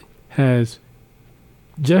alcohol has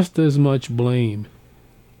just as much blame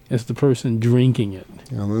as the person drinking it.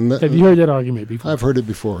 Have you heard that argument before? I've heard it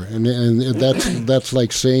before, and that's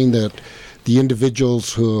like saying that the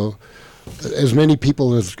individuals who, as many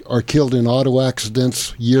people as are killed in auto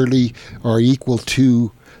accidents yearly, are equal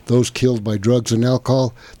to those killed by drugs and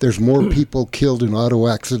alcohol. There's more people killed in auto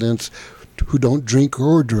accidents who don't drink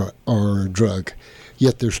or drug,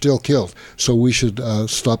 yet they're still killed. So we should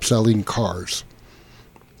stop selling cars.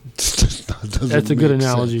 That's a good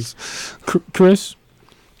analogy. Sense. Chris,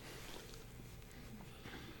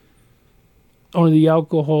 are the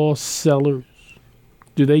alcohol sellers,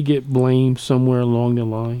 do they get blamed somewhere along the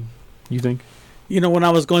line, you think? When I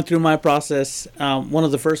was going through my process, one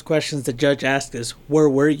of the first questions the judge asked is, "Where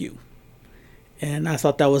were you?" And I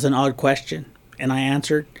thought that was an odd question, and I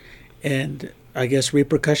answered, and I guess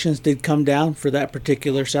repercussions did come down for that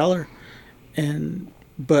particular seller.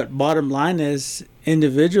 But bottom line is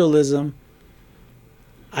individualism.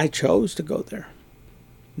 I chose to go there.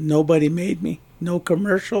 Nobody made me. No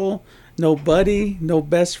commercial, no buddy, no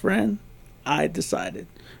best friend. I decided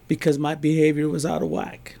because my behavior was out of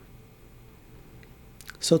whack.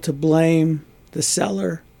 So to blame the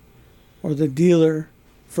seller or the dealer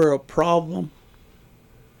for a problem,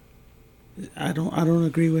 I don't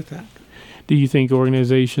agree with that. Do you think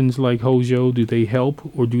organizations like Hojo, do they help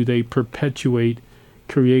or do they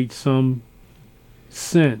create some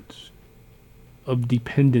sense of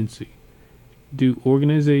dependency? Do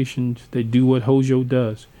organizations that do what Hojo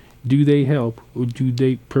does, do they help or do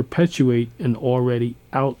they perpetuate an already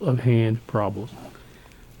out of hand problem?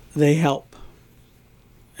 They help.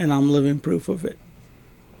 And I'm living proof of it.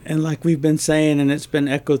 And like we've been saying, and it's been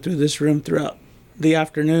echoed through this room throughout the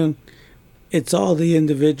afternoon, it's all the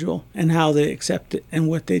individual and how they accept it and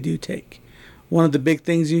what they do take. One of the big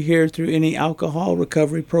things you hear through any alcohol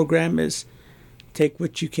recovery program is take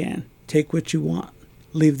what you can, take what you want,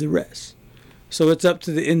 leave the rest. So it's up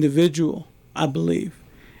to the individual, I believe.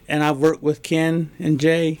 And I've worked with Ken and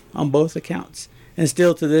Jay on both accounts. And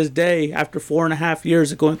still to this day, after 4.5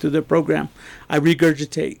 years of going through their program, I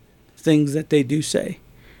regurgitate things that they do say.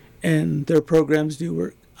 And their programs do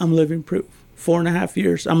work. I'm living proof. 4.5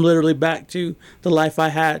 years, I'm literally back to the life I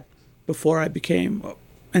had before I became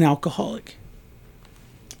an alcoholic.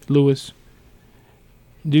 Lewis,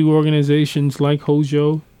 do organizations like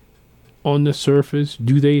Hojo, on the surface,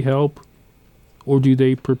 do they help or do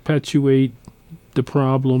they perpetuate the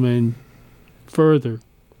problem and further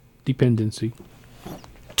dependency?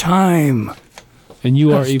 Time. And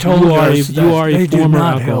you are a former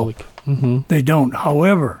alcoholic. Mm-hmm. They don't.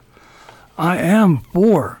 However, I am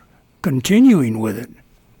for continuing with it.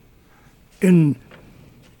 In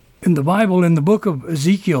the Bible, in the book of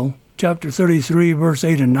Ezekiel, chapter 33, verse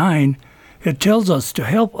 8 and 9, it tells us to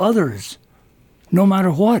help others no matter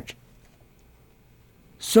what.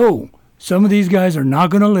 So, some of these guys are not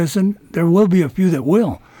going to listen. There will be a few that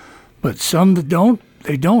will. But some that don't,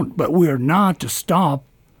 they don't. But we are not to stop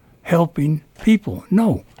helping people.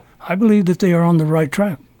 No, I believe that they are on the right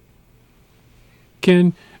track.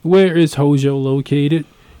 Ken, where is Hojo located?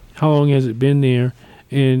 How long has it been there?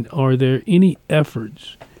 And are there any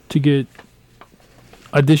efforts to get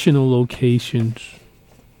additional locations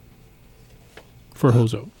for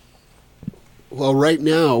Hojo? Well, right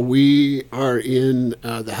now we are in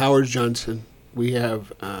the Howard Johnson. We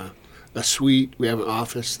have a suite. We have an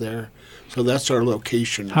office there. So that's our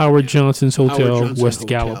location. Howard Johnson's Hotel, Howard Johnson West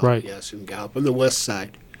Hotel, Gallup, right? Yes, in Gallup, on the west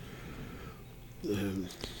side.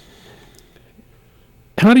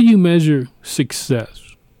 How do you measure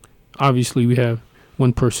success? Obviously, we have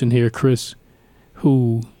one person here, Chris,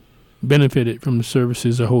 who benefited from the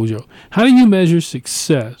services of Hojo. How do you measure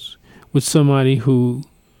success with somebody who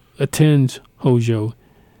attends Hojo?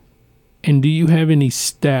 And do you have any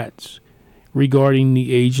stats regarding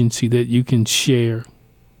the agency that you can share?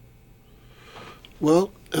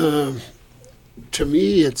 Well, to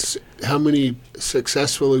me, it's how many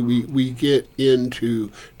successfully we get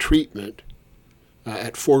into treatment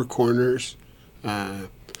at Four Corners.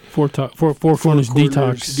 Four Corners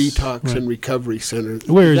Detox right. and Recovery Center.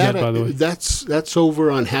 Where is that, by the way? That's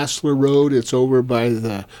over on Hassler Road. It's over by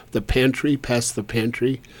the pantry, past the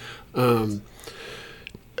pantry. And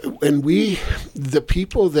the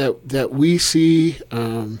people that we see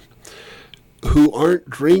who aren't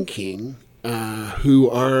drinking, who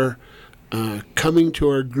are coming to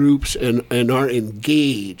our groups and are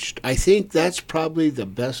engaged, I think that's probably the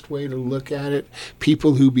best way to look at it.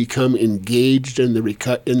 People who become engaged in their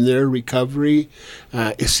recovery.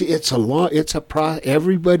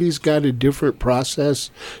 Everybody's got a different process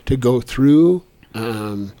to go through.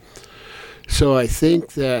 So I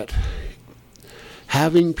think that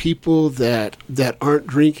having people that aren't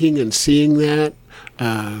drinking and seeing that,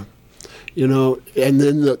 and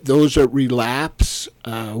then those that relapse,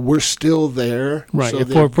 we're still there. Right.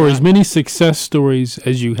 So for as many success stories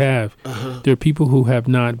as you have, there are people who have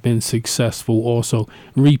not been successful also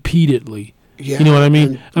repeatedly. Yeah, you know what I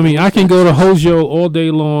mean? I can go to Hojo all day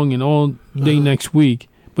long and all day next week,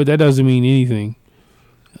 but that doesn't mean anything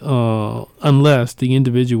unless the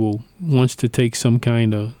individual wants to take some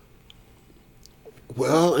kind of...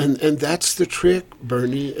 Well, and that's the trick,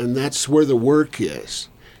 Bernie, and that's where the work is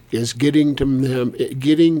getting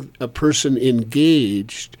a person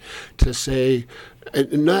engaged to say,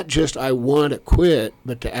 And not just I want to quit,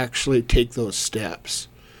 but to actually take those steps.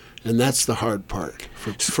 And that's the hard part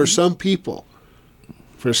for some people.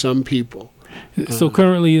 For some people. So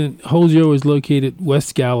currently, Hojo is located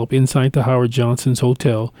West Gallup inside the Howard Johnson's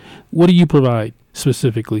Hotel. What do you provide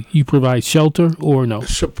specifically? You provide shelter or no?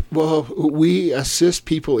 Well, we assist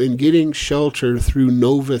people in getting shelter through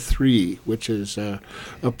Nova 3, which is a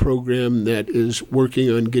program that is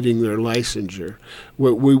working on getting their licensure.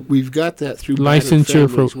 We've got that through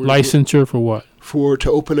licensure for what?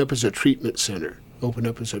 To open up as a treatment center, open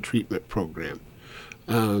up as a treatment program.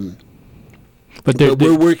 But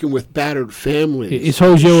we're working with battered families. Is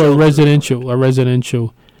Hojo a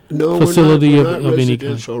residential facility we're not of any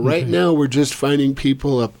residential. kind? Right now, we're just finding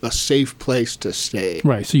people a safe place to stay.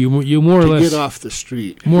 Right. So you more or less get off the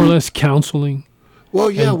street. More or less counseling. Well,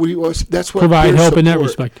 yeah, that's what provide help support, in that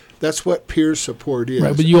respect. That's what peer support is.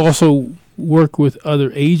 Right, but you also work with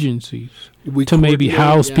other agencies to maybe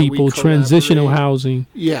house people, transitional housing,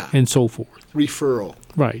 and so forth. Referral.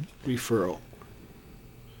 Right. Referral.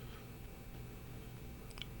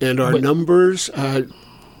 And our numbers, I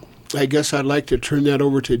guess I'd like to turn that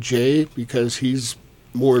over to Jay because he's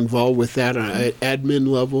more involved with that on an admin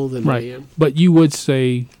level than I am. But you would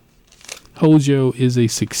say Hojo is a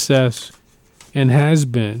success and has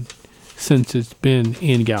been since it's been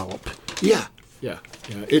in Gallup. Yeah.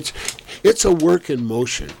 It's a work in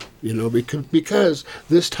motion, because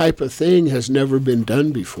this type of thing has never been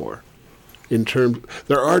done before.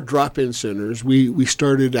 There are drop-in centers. We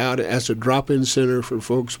started out as a drop-in center for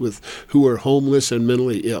folks who are homeless and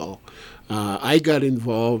mentally ill. I got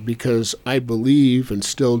involved because I believe and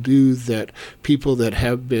still do that people that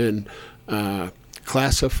have been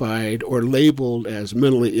classified or labeled as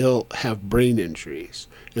mentally ill have brain injuries,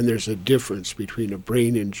 and there's a difference between a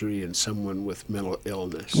brain injury and someone with mental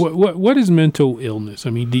illness. What is mental illness? I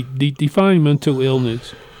mean, define mental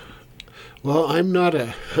illness. Well, I'm not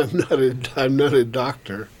a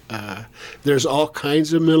doctor. There's all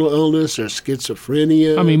kinds of mental illness. There's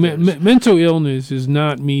schizophrenia. I mean, mental illness is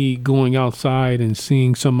not me going outside and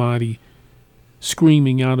seeing somebody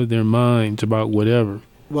screaming out of their minds about whatever.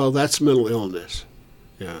 Well, that's mental illness.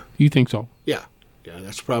 Yeah. You think so? Yeah.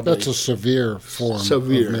 That's a severe form of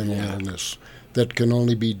mental illness that can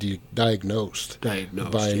only be diagnosed by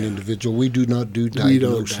an individual. We do not do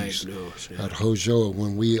diagnoses at Hojo.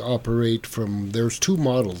 When we operate there's two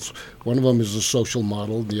models. One of them is the social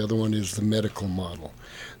model. The other one is the medical model.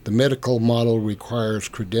 The medical model requires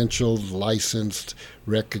credentialed, licensed,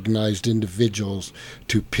 recognized individuals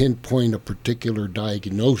to pinpoint a particular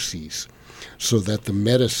diagnosis so that the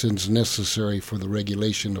medicines necessary for the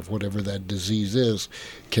regulation of whatever that disease is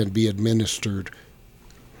can be administered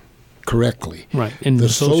correctly. Right. And the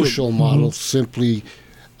social model simply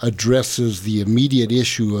addresses the immediate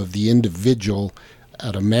issue of the individual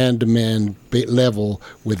at a man-to-man level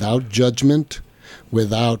without judgment,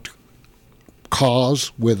 without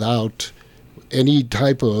cause, without any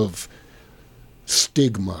type of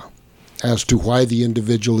stigma as to why the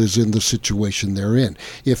individual is in the situation they're in.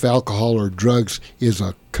 If alcohol or drugs is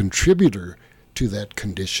a contributor to that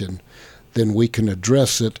condition, then we can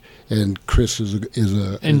address it, and Chris is an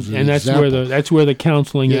that's example. that's where the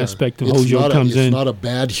counseling aspect of Hojo comes in. It's not a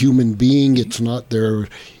bad human being. It's not there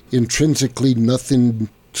intrinsically nothing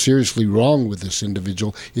seriously wrong with this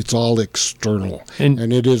individual. It's all external,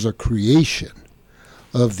 and it is a creation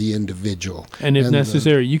of the individual. And if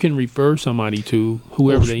necessary, you can refer somebody to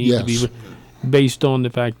whoever they need to be, based on the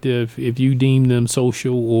fact if you deem them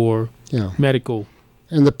social or medical.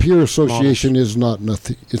 And the peer association is not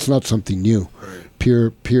nothing. It's not something new.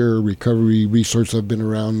 Right. Peer recovery resource have been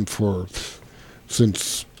around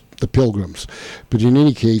since the Pilgrims. But in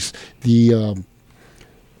any case, the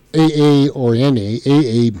AA or NA,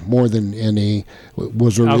 AA more than NA,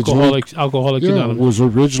 was originally Alcoholics Anonymous. Was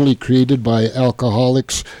originally created by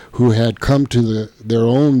alcoholics who had come to their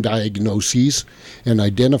own diagnoses and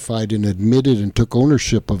identified and admitted and took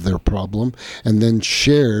ownership of their problem, and then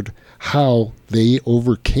shared how they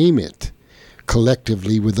overcame it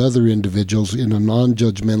collectively with other individuals in a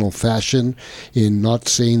non-judgmental fashion, in not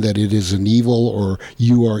saying that it is an evil or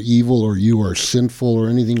you are sinful or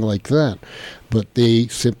anything like that, but they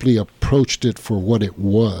simply approached it for what it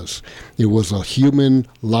was. It was a human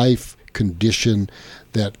life condition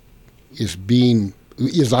that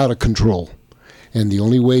is out of control, and the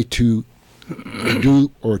only way to do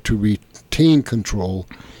or to retain control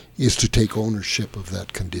is to take ownership of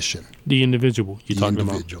that condition. The individual you're talking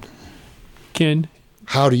about. Ken,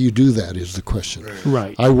 How do you do that is the question.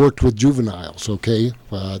 Right. I worked with juveniles, okay,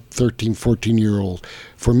 13, 14-year-old.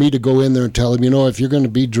 For me to go in there and tell them, if you're going to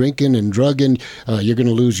be drinking and drugging, you're going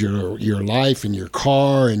to lose your life and your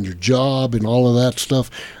car and your job and all of that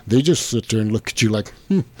stuff, they just sit there and look at you like,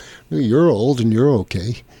 you're old and you're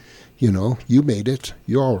okay. You made it.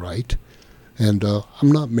 You're all right. And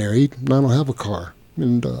I'm not married and I don't have a car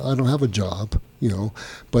and I don't have a job,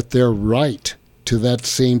 But they're right to that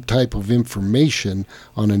same type of information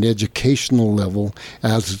on an educational level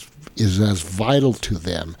is as vital to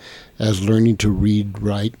them as learning to read,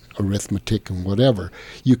 write, arithmetic, and whatever.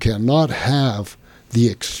 You cannot have the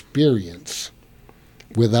experience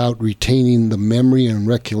without retaining the memory and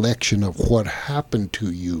recollection of what happened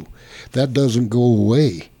to you. That doesn't go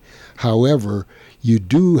away. However, you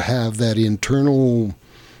do have that internal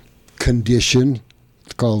condition,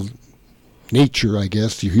 it's called nature, I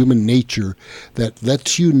guess, your human nature, that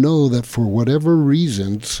lets you know that for whatever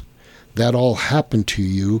reasons that all happened to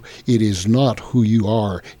you, it is not who you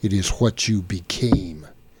are, it is what you became.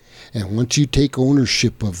 And once you take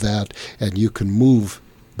ownership of that and you can move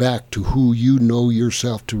back to who you know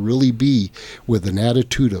yourself to really be with an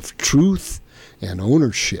attitude of truth and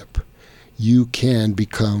ownership, you can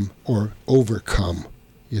become or overcome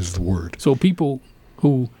is the word. So people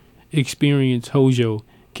who experience Hojo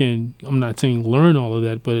can, I'm not saying learn all of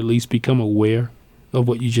that, but at least become aware of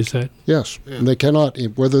what you just said? Yes. Yeah. And they cannot,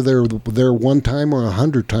 whether they're there one time or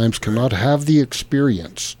 100 times, cannot have the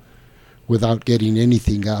experience without getting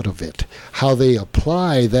anything out of it. How they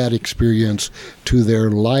apply that experience to their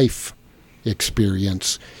life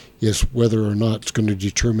experience is whether or not it's going to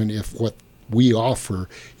determine if what we offer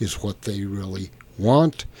is what they really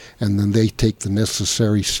want, and then they take the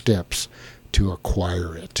necessary steps to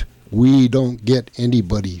acquire it. We don't get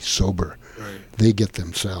anybody sober. Right. They get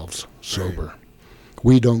themselves sober. Right.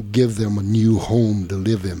 We don't give them a new home to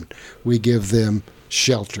live in. We give them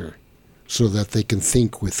shelter so that they can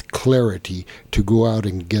think with clarity to go out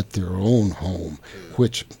and get their own home,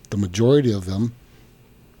 which the majority of them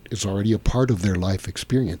is already a part of their life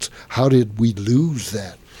experience. How did we lose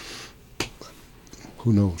that?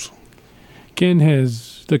 Who knows? Ken,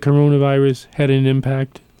 has the coronavirus had an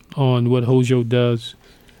impact on what Hojo does?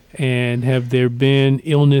 And have there been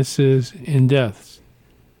illnesses and deaths,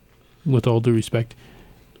 with all due respect,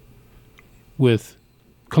 with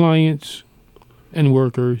clients and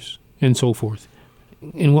workers and so forth?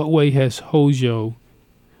 In what way has Hojo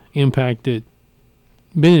been impacted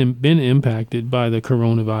by the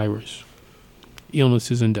coronavirus,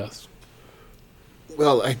 illnesses and deaths?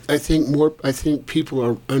 Well, I think people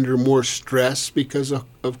are under more stress because of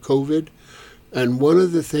COVID. And one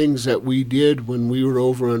of the things that we did when we were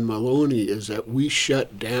over on Maloney is that we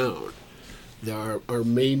shut down our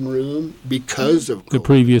main room because of COVID. The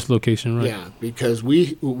previous location, right? Yeah, because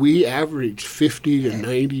we averaged 50 to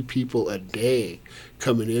 90 people a day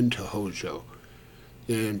coming into Hojo.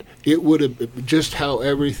 And it would have, just how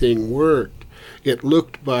everything worked, it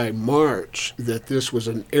looked by March that this was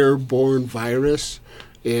an airborne virus.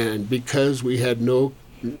 And because we had no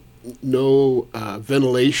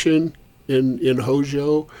ventilation in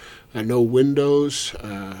Hojo, no windows.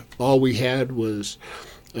 All we had was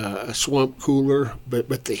a swamp cooler,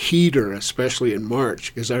 but the heater, especially in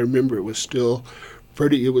March, because I remember it was still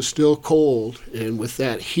cold, and with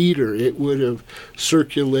that heater, it would have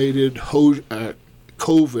circulated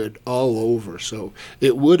COVID all over. So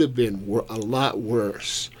it would have been a lot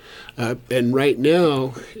worse. And right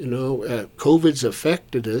now, COVID's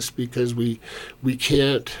affected us because we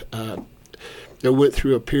can't. They went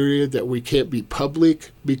through a period that we can't be public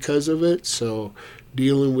because of it. So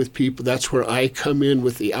dealing with people, that's where I come in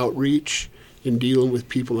with the outreach and dealing with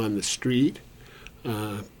people on the street.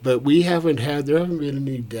 But there haven't been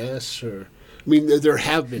any deaths there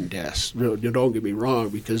have been deaths. Don't get me wrong,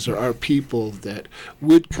 because there are people that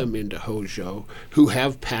would come into Hojo who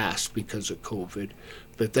have passed because of COVID.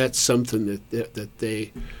 But that's something that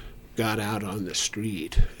they got out on the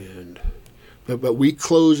street. But we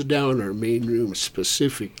closed down our main room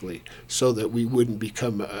specifically so that we wouldn't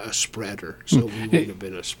become a spreader. So we wouldn't have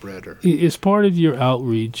been a spreader. It's part of your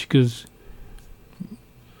outreach, because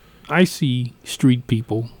I see street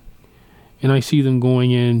people, and I see them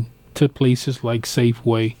going in to places like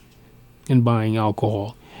Safeway and buying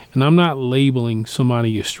alcohol. And I'm not labeling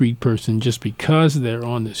somebody a street person just because they're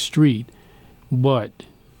on the street, but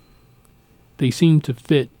they seem to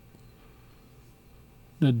fit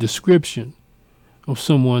the description of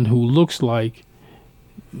someone who looks like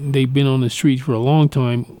they've been on the streets for a long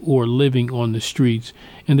time or living on the streets,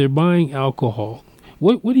 and they're buying alcohol.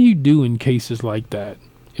 What do you do in cases like that?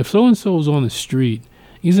 If so-and-so is on the street,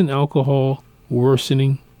 isn't alcohol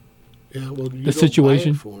worsening Yeah, well, you the don't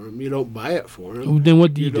situation? buy it for them. You don't buy it for them. Then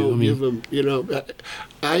what do you You do? don't give them.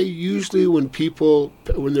 I usually when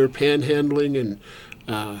they're panhandling and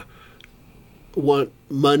want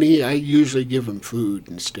money, I usually give them food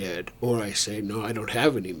instead, or I say no, I don't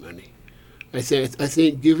have any money. I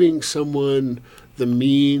think giving someone the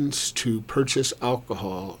means to purchase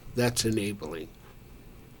alcohol, that's enabling,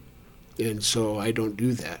 and so I don't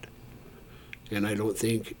do that. And I don't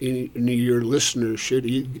think any of your listeners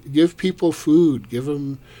should give people food. Give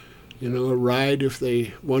them, a ride if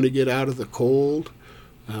they want to get out of the cold.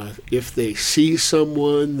 If they see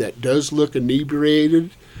someone that does look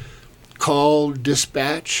inebriated, call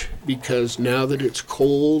dispatch, because now that it's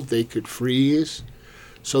cold, they could freeze.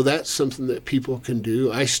 So that's something that people can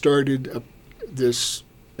do. I started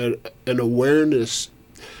an awareness.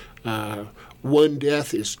 One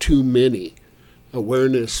death is too many.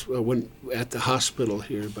 Awareness when at the hospital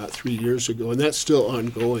here about 3 years ago, and that's still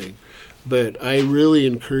ongoing. But I really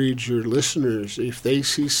encourage your listeners, if they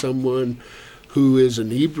see someone who is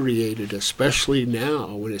inebriated, especially now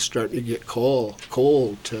when it's starting to get cold,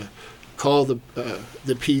 to call the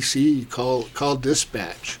PC, call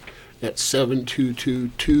dispatch at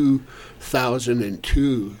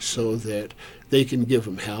 722-2002 so that they can give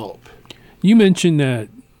them help. You mentioned that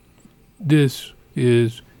this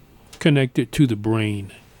is connected to the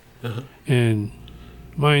brain. Uh-huh. And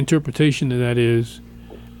my interpretation of that is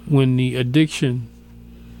when the addiction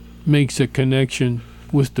makes a connection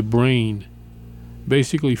with the brain,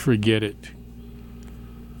 basically forget it.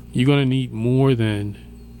 You're going to need more than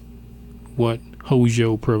what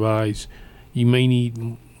Hojo provides. You may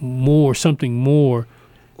need something more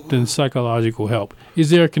than psychological help. Is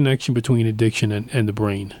there a connection between addiction and the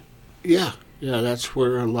brain? Yeah, that's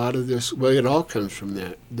where a lot of this, well, it all comes from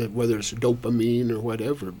that whether it's dopamine or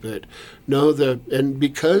whatever. But no, and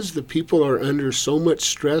because the people are under so much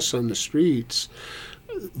stress on the streets,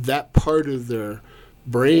 that part of their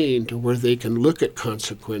brain to where they can look at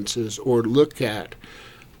consequences or look at,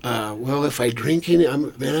 well, if I drink any,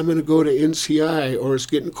 I'm going to go to NCI, or it's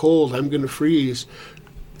getting cold, I'm going to freeze.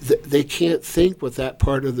 They can't think with that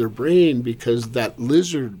part of their brain because that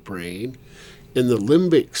lizard brain in the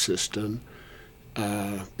limbic system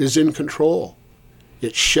is in control.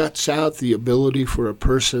 It shuts out the ability for a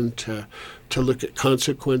person to look at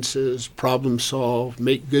consequences, problem solve,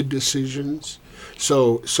 make good decisions.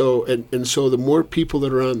 So the more people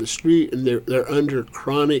that are on the street and they're under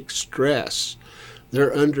chronic stress,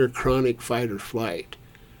 they're under chronic fight or flight,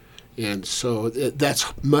 and so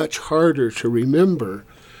that's much harder to remember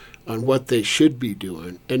on what they should be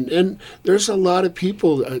doing. And there's a lot of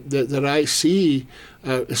people that I see,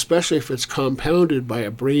 especially if it's compounded by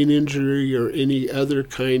a brain injury or any other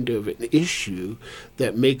kind of an issue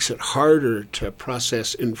that makes it harder to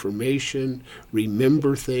process information,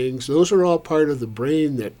 remember things. Those are all part of the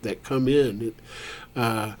brain that come in.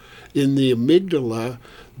 In the amygdala,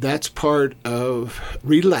 that's part of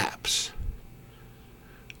relapse.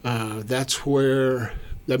 That's part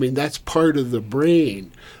of the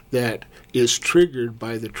brain that is triggered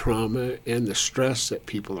by the trauma and the stress that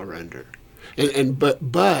people are under.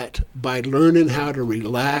 But by learning how to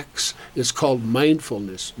relax, it's called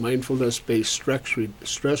mindfulness-based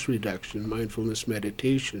stress reduction, mindfulness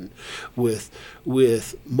meditation. With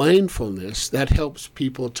mindfulness, that helps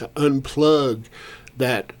people to unplug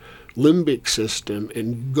that limbic system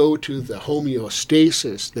and go to the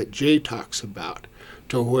homeostasis that Jay talks about,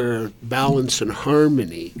 to where balance and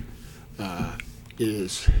harmony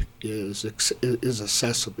is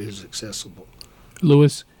accessible.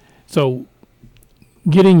 Louis, so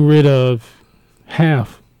getting rid of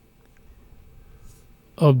half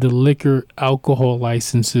of the liquor alcohol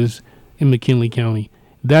licenses in McKinley County,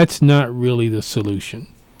 that's not really the solution.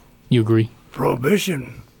 You agree?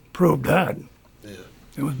 Prohibition proved that. Yeah.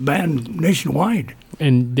 It was banned nationwide.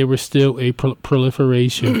 And there was still a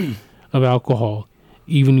proliferation of alcohol,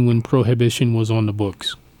 even when prohibition was on the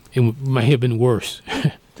books. It might have been worse.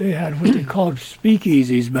 They had what they called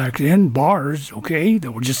speakeasies back then, bars, okay,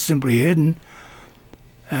 that were just simply hidden.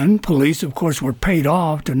 And police, of course, were paid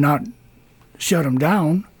off to not shut them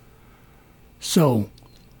down. So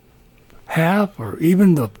half or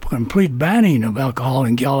even the complete banning of alcohol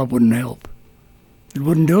in Gallup wouldn't help. It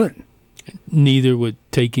wouldn't do it. Neither would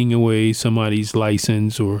taking away somebody's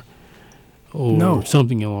license or No.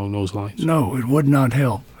 something along those lines. No, it would not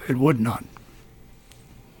help. It would not.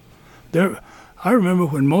 I remember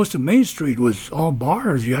when most of Main Street was all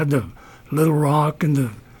bars. You had the Little Rock and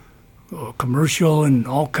the Commercial and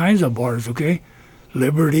all kinds of bars, okay?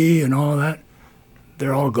 Liberty and all that.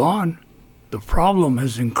 They're all gone. The problem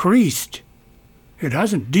has increased It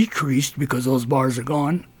hasn't decreased because those bars are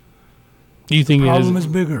gone. You think The it problem has?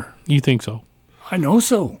 is bigger. You think so? I know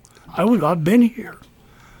so. I've been here.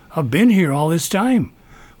 I've been here all this time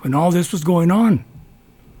when all this was going on.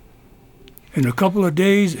 In a couple of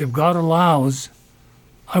days, if God allows,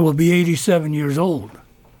 I will be 87 years old.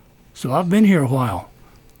 So I've been here a while.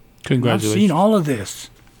 I've Congratulations. seen all of this.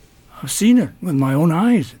 I've seen it with my own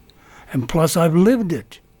eyes. And plus, I've lived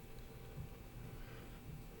it.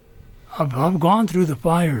 I've gone through the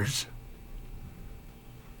fires.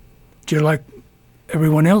 Just like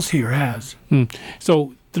everyone else here has.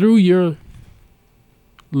 So through your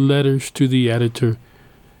letters to the editor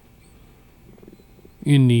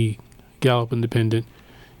in the Gallup Independent,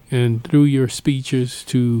 and through your speeches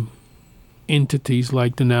to entities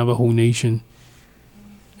like the Navajo Nation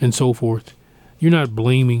and so forth, you're not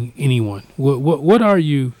blaming anyone. What are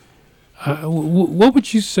you? What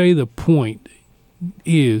would you say the point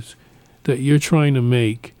is that you're trying to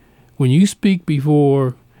make when you speak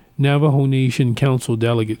before Navajo Nation Council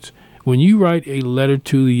delegates? When you write a letter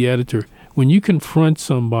to the editor, when you confront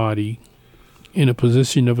somebody in a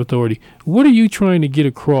position of authority, what are you trying to get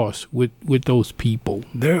across with those people?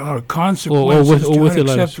 There are consequences or to with the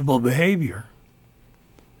letters. unacceptable behavior.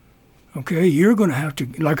 Okay, you're going to have to,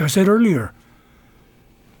 like I said earlier,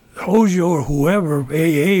 Hojo or whoever,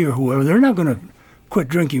 AA or whoever, they're not going to quit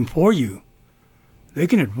drinking for you. They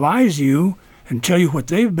can advise you and tell you what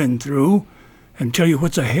they've been through and tell you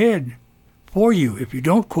what's ahead for you if you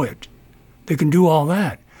don't quit. They can do all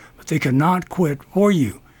that, but they cannot quit for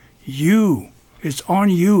you. It's on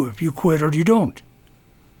you if you quit or you don't.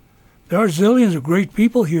 There are zillions of great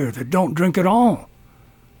people here that don't drink at all,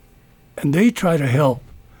 and they try to help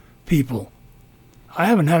people. I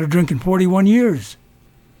haven't had a drink in 41 years,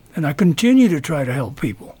 and I continue to try to help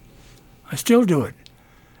people. I still do it,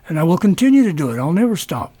 and I will continue to do it. I'll never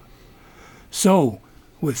stop. So,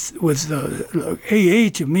 with AA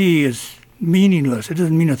to me is meaningless. It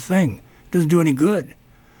doesn't mean a thing. It doesn't do any good.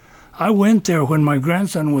 I went there when my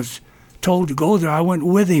grandson was told to go there. I went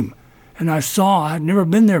with him, and I had never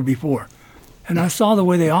been there before, and I saw the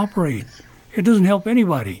way they operate. It doesn't help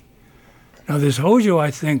anybody. Now, this Hojo,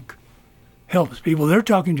 I think, helps people. They're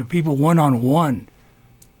talking to people one-on-one.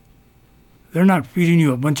 They're not feeding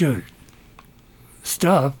you a bunch of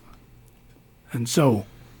stuff. And so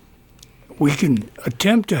we can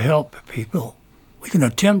attempt to help people. We can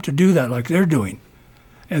attempt to do that like they're doing.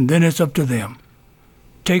 And then it's up to them.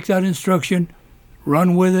 Take that instruction,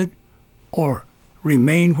 run with it, or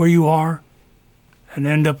remain where you are and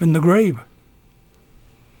end up in the grave.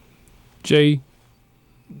 Jay,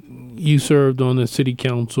 you served on the city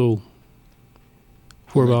council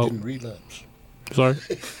for I about... didn't relapse. Sorry?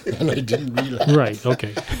 And I didn't relapse. Right,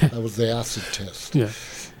 okay. That was the acid test. Yeah.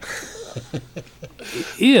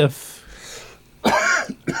 If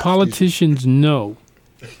politicians know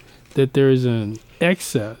that there is an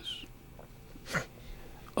excess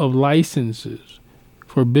of licenses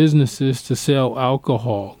for businesses to sell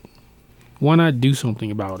alcohol, why not do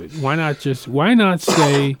something about it? Why not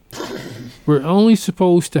say we're only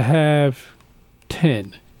supposed to have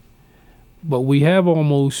 10, but we have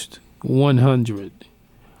almost 100?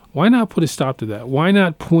 Why not put a stop to that? Why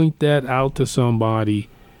not point that out to somebody?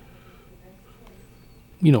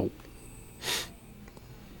 You know,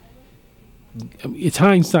 it's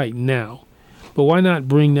hindsight now, but why not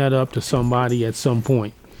bring that up to somebody at some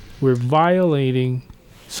point? We're violating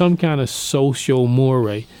some kind of social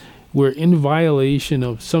mores. We're in violation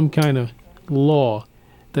of some kind of law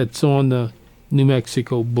that's on the New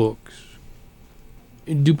Mexico books.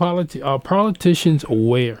 Are politicians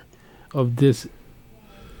aware of this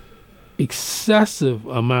excessive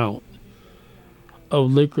amount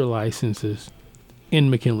of liquor licenses in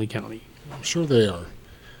McKinley County? I'm sure they are.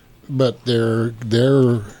 But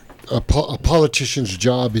a politician's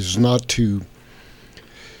job is not to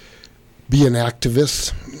be an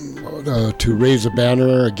activist, to raise a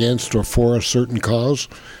banner against or for a certain cause.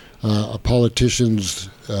 A politician's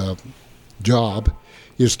job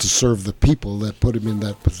is to serve the people that put him in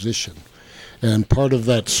that position. And part of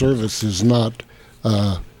that service is not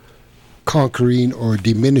conquering or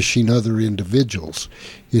diminishing other individuals.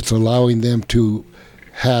 It's allowing them to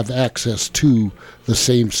have access to the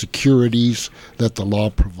same securities that the law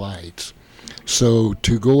provides. So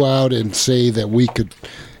to go out and say that we could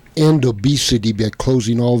end obesity by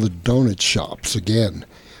closing all the donut shops again,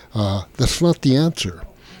 that's not the answer.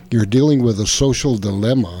 You're dealing with a social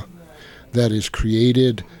dilemma that is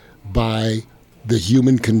created by the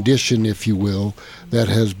human condition, if you will, that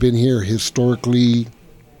has been here historically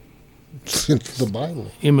since the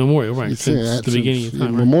Bible. Immemorial, right? Since the beginning of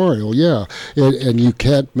time. Immemorial, yeah. And you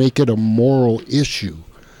can't make it a moral issue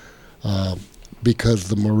because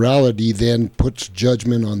the morality then puts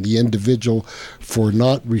judgment on the individual for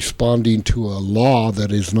not responding to a law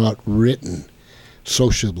that is not written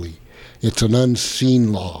socially. It's an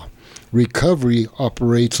unseen law. Recovery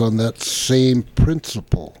operates on that same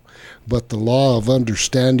principle, but the law of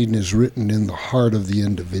understanding is written in the heart of the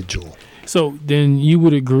individual. So then you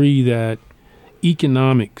would agree that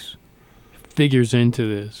economics figures into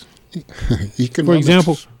this.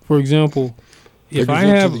 Economics, For example, if I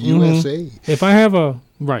into have the USA. if I have a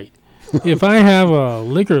if I have a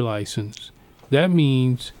liquor license, that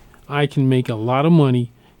means I can make a lot of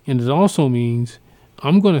money, and it also means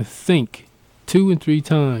I'm going to think 2 and 3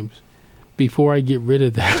 times before I get rid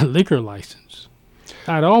of that liquor license.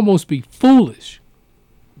 I'd almost be foolish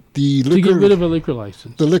to get rid of a liquor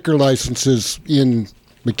license. The liquor licenses in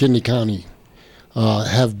McKinney County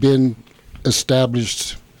have been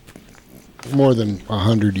established more than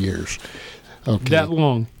 100 years. Okay. That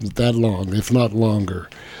long, if not longer.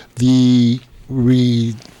 I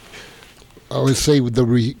would say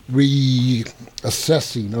the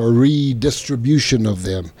reassessing or redistribution of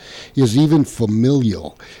them is even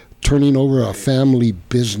familial, turning over a family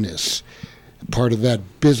business. Part of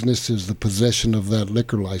that business is the possession of that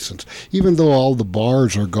liquor license. Even though all the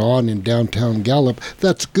bars are gone in downtown Gallup,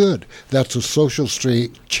 that's good. That's a social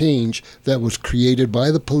change that was created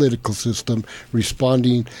by the political system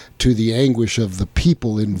responding to the anguish of the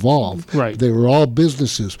people involved. Right. They were all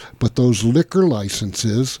businesses, but those liquor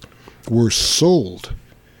licenses were sold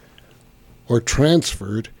or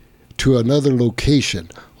transferred to another location.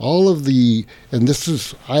 All of the, and this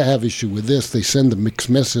is, I have issue with this, they send a mixed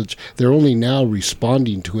message. They're only now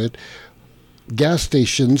responding to it. Gas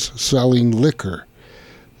stations selling liquor.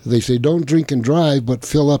 They say, don't drink and drive, but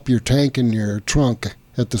fill up your tank and your trunk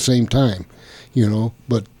at the same time,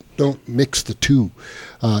 but don't mix the two.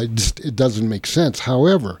 It doesn't make sense.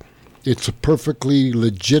 However, it's a perfectly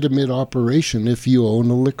legitimate operation if you own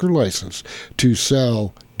a liquor license to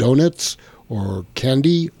sell donuts or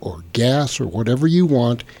candy or gas or whatever you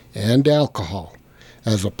want and alcohol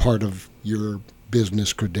as a part of your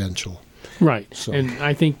business credential. Right. So. And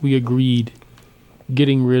I think we agreed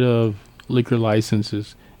getting rid of liquor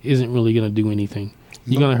licenses isn't really going to do anything.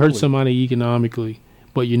 You're going to hurt somebody economically,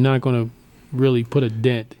 but you're not going to really put a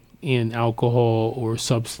dent in alcohol or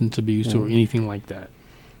substance abuse or anything like that.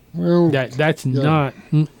 Well, that's not...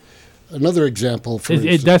 Another example, for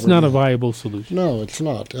instance, that's not a viable solution. No, it's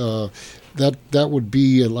not. That would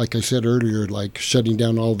be, like I said earlier, like shutting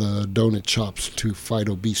down all the donut shops to fight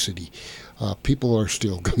obesity. People are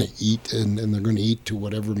still going to eat, and they're going to eat to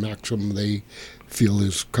whatever maximum they feel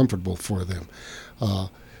is comfortable for them.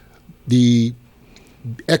 The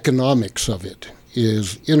economics of it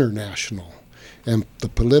is international, and the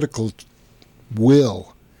political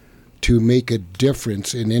will to make a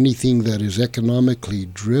difference in anything that is economically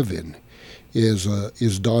driven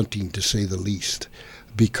is daunting, to say the least,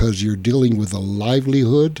 because you're dealing with a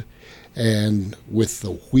livelihood and with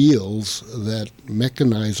the wheels that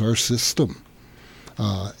mechanize our system.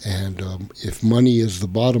 If money is the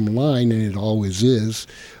bottom line, and it always is,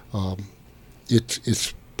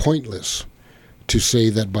 it's pointless to say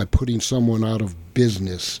that by putting someone out of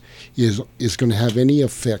business is going to have any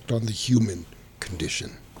effect on the human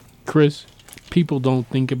condition. Chris, people don't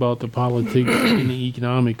think about the politics and the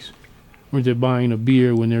economics when they're buying a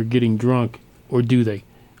beer when they're getting drunk, or do they?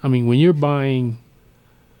 I mean, when you're buying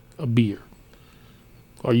a beer,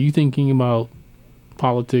 are you thinking about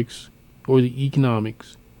politics or the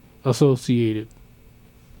economics associated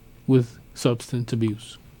with substance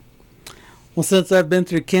abuse? Well, since I've been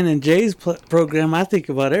through Ken and Jay's program, I think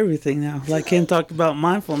about everything now. Like Ken talked about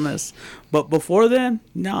mindfulness. But before then,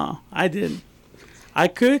 no, I didn't. I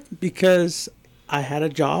could because I had a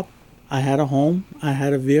job, I had a home, I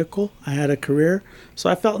had a vehicle, I had a career, so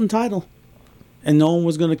I felt entitled. And no one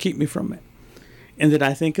was going to keep me from it. And did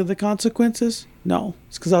I think of the consequences? No.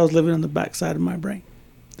 It's because I was living on the backside of my brain.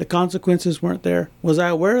 The consequences weren't there. Was I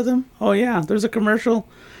aware of them? Oh, yeah. There's a commercial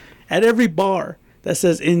at every bar that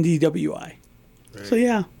says NDWI. Right. So,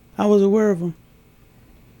 yeah, I was aware of them.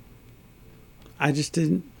 I just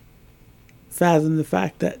didn't fathom the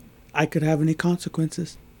fact that I could have any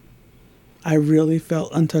consequences. I really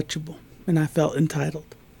felt untouchable, and I felt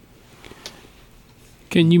entitled.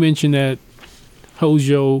 Can you mention that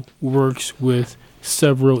Hojo works with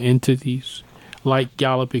several entities like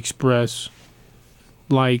Gallup Express,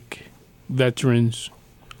 like Veterans,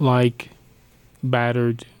 like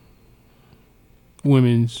Battered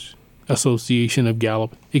Women's Association of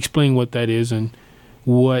Gallup? Explain what that is and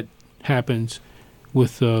what happens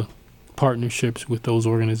with partnerships with those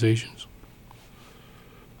organizations?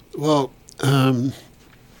 Well,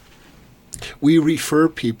 we refer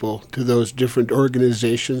people to those different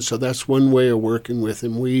organizations, so that's one way of working with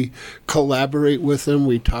them. We collaborate with them.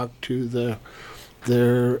 We talk to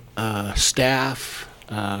their staff.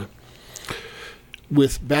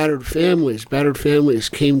 With battered families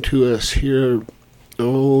came to us here.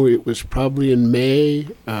 It was probably in May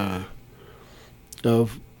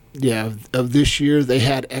of this year. They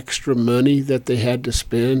had extra money that they had to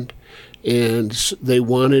spend, and they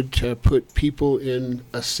wanted to put people in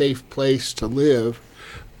a safe place to live.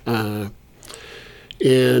 And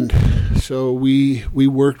so we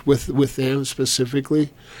worked with them specifically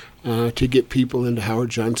to get people into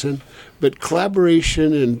Howard Johnson. But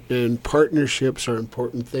collaboration and partnerships are an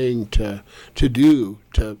important thing to do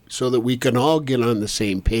so that we can all get on the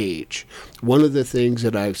same page. One of the things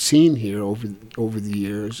that I've seen here over the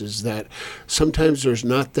years is that sometimes there's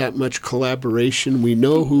not that much collaboration. We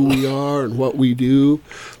know who we are and what we do,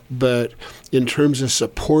 but in terms of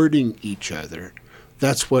supporting each other,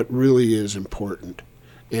 that's what really is important.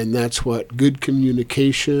 And that's what good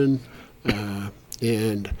communication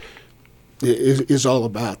and is all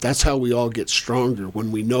about. That's how we all get stronger,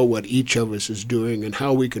 when we know what each of us is doing and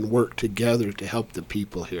how we can work together to help the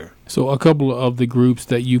people here. So a couple of the groups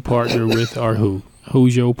that you partner with are who?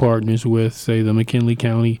 Who's your partners with, say, the McKinley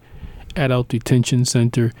County Adult Detention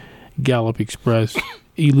Center, Gallup Express?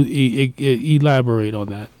 Elaborate on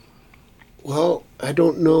that. Well, I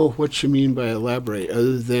don't know what you mean by elaborate,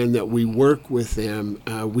 other than that we work with them.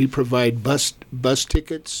 We provide bus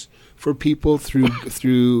tickets for people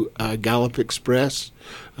through Gallup Express.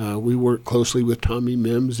 We work closely with Tommy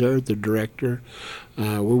Mims there, the director.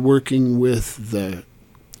 We're working with the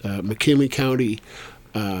McKinley County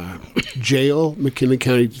Jail, McKinley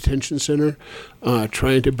County Detention Center,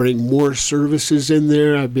 trying to bring more services in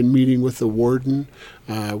there. I've been meeting with the warden.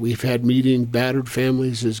 We've had Battered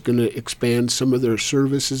Families is going to expand some of their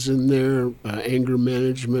services in there, anger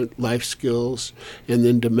management, life skills, and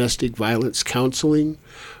then domestic violence counseling.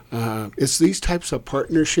 It's these types of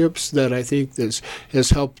partnerships that I think has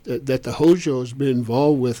helped, that the Hojo has been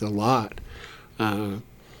involved with a lot,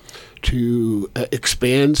 to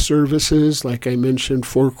expand services. Like I mentioned,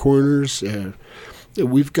 Four Corners.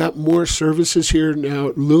 We've got more services here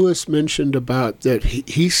now. Lewis mentioned about that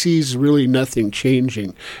he sees really nothing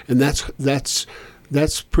changing, and that's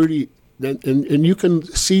pretty. And you can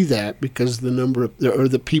see that because the number of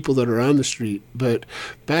the people that are on the street. But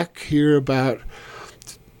back here about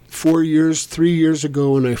 3 years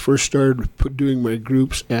ago, when I first started doing my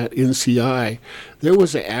groups at NCI, there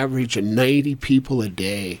was an average of 90 people a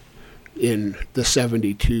day in the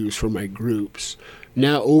 72s for my groups.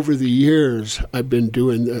 Now, over the years, I've been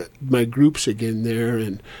doing my groups again there,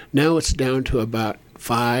 and now it's down to about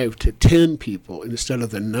 5 to 10 people instead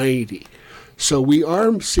of the 90. So we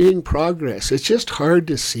are seeing progress. It's just hard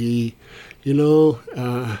to see,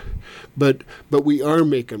 but we are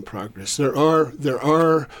making progress. There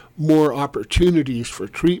are more opportunities for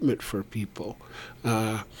treatment for people.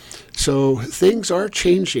 So things are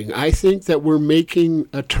changing. I think that we're making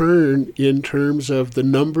a turn in terms of the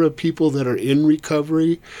number of people that are in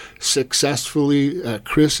recovery successfully.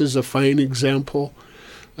 Chris is a fine example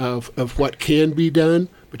of what can be done,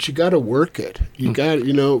 but you got to work it. You got,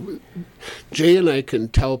 Jay and I can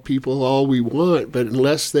tell people all we want, but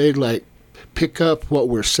unless they pick up what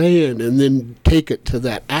we're saying and then take it to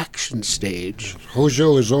that action stage.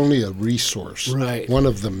 Hojo is only a resource. Right. One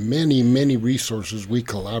of the many, many resources we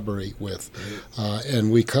collaborate with.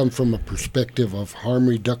 And we come from a perspective of harm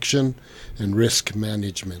reduction and risk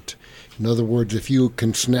management. In other words, if you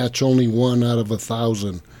can snatch only 1 out of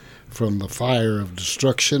 1,000 from the fire of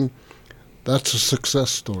destruction, that's a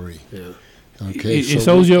success story. Yeah. Okay. Is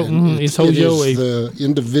Hojo the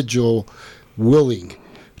individual willing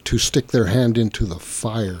to stick their hand into the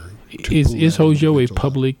fire. Is Hojo a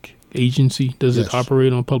public agency? Does Yes. it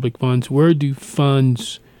operate on public funds? Where do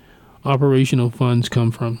operational funds come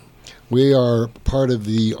from? We are part of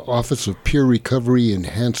the Office of Peer Recovery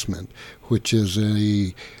Enhancement, which is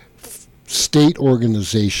a state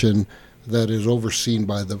organization that is overseen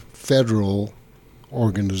by the federal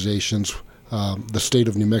organizations, the state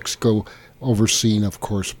of New Mexico overseen, of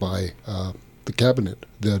course, by the cabinet,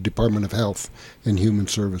 the Department of Health and Human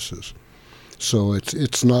Services. So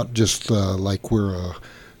it's not just like we're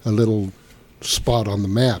a little spot on the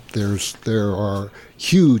map. There are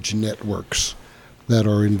huge networks that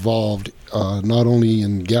are involved not only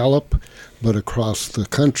in Gallup but across the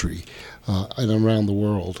country and around the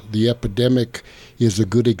world. The epidemic is a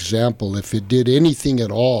good example. If it did anything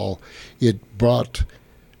at all, it brought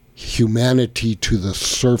humanity to the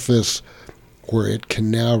surface where it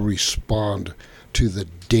can now respond to the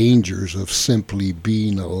dangers of simply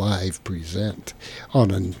being alive present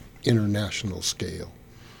on an international scale.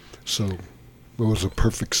 So it was a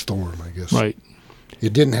perfect storm, I guess. Right.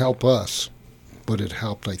 It didn't help us, but it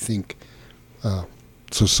helped, I think,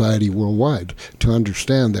 society worldwide to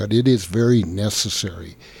understand that it is very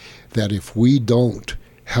necessary that if we don't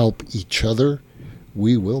help each other,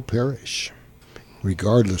 we will perish,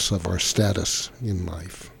 regardless of our status in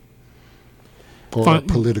life or our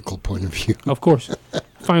political point of view. Of course.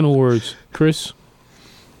 Final words, Chris.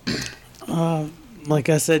 Like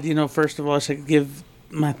I said, first of all, I should give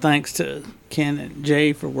my thanks to Ken and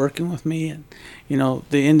Jay for working with me, and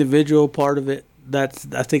the individual part of it. I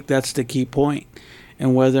think that's the key point,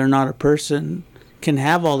 and whether or not a person can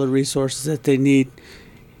have all the resources that they need,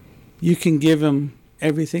 you can give them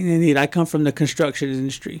everything they need. I come from the construction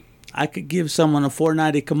industry. I could give someone a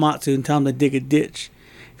 490 Komatsu and tell them to dig a ditch.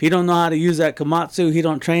 If he don't know how to use that Komatsu, he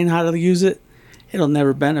don't train how to use it, it'll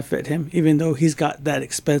never benefit him, even though he's got that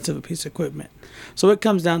expensive a piece of equipment. So it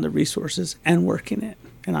comes down to resources and working it.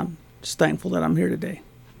 And I'm just thankful that I'm here today.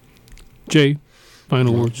 Jay,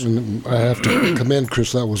 final words. And I have to commend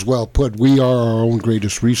Chris. That was well put. We are our own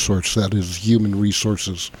greatest resource. That is human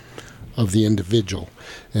resources of the individual.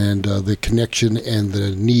 And the connection and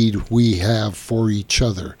the need we have for each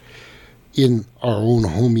other in our own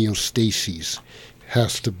homeostasis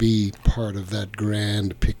has to be part of that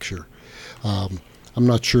grand picture. I'm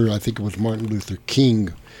not sure, I think it was Martin Luther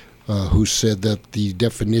King who said that the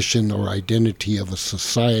definition or identity of a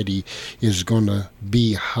society is going to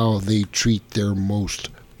be how they treat their most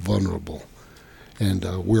vulnerable. And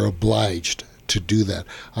we're obliged to do that.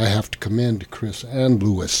 I have to commend Chris and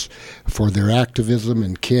Lewis for their activism,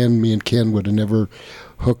 and Ken. Me and Ken would have never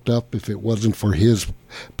hooked up if it wasn't for his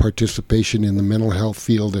participation in the mental health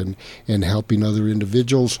field and helping other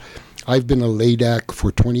individuals. I've been a LADAC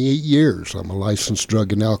for 28 years. I'm a licensed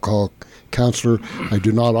drug and alcohol counselor. I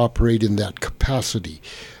do not operate in that capacity.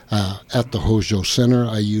 At the Hojo Center,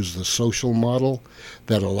 I use the social model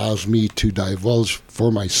that allows me to divulge for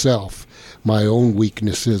myself my own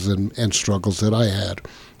weaknesses and struggles that I had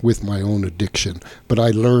with my own addiction. But I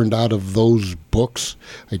learned out of those books.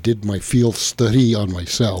 I did my field study on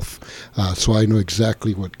myself, so I know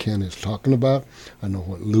exactly what Ken is talking about. I know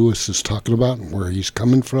what Lewis is talking about and where he's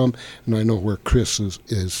coming from, and I know where Chris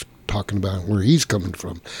is talking about and where he's coming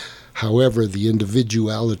from. However, the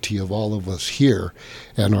individuality of all of us here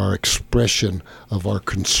and our expression of our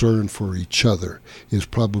concern for each other is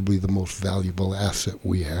probably the most valuable asset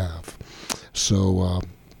we have. So,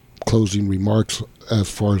 closing remarks as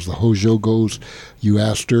far as the Hojo goes. You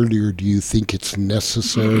asked earlier, do you think it's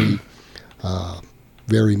necessary?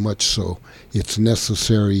 Very much so. It's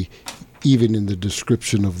necessary even in the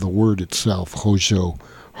description of the word itself, Hojo,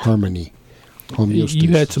 harmony.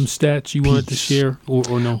 You had some stats you wanted to share,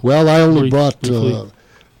 or no? Well, I only brought,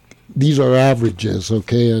 these are averages,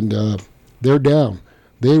 okay, and they're down.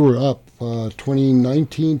 They were up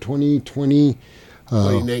 2019, 2020.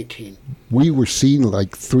 2019. We were seeing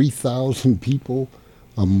like 3,000 people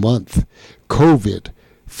a month. COVID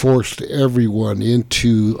forced everyone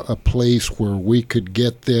into a place where we could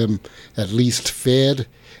get them at least fed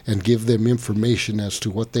and give them information as to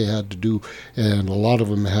what they had to do, and a lot of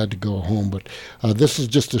them had to go home. But this is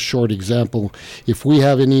just a short example. If we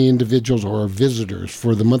have any individuals or visitors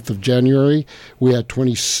for the month of January, we had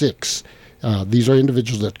 26. These are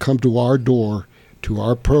individuals that come to our door, to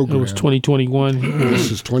our program. It was 2021.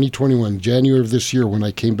 This is 2021, January of this year when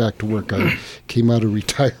I came back to work. I came out of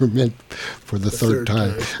retirement for the third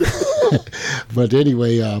time. But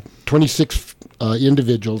anyway, 26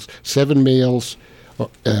 individuals, 7 males,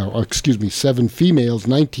 7 females,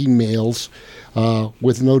 19 males,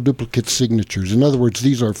 with no duplicate signatures. In other words,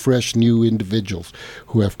 these are fresh, new individuals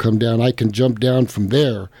who have come down. I can jump down from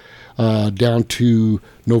there down to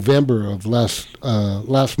November of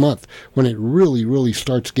last month, when it really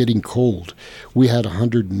starts getting cold. We had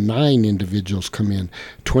 109 individuals come in,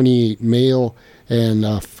 28 male and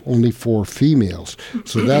only 4 females.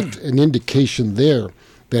 So that's an indication there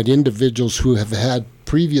that individuals who have had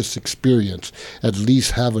previous experience at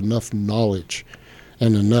least have enough knowledge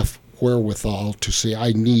and enough wherewithal to say,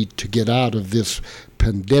 I need to get out of this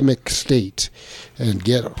pandemic state and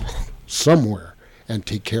get somewhere and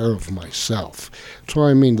take care of myself. So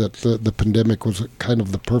I mean that the pandemic was kind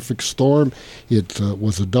of the perfect storm. It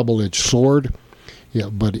was a double-edged sword,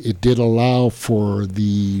 but it did allow for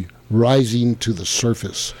the rising to the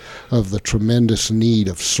surface of the tremendous need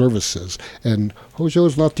of services. And Hojo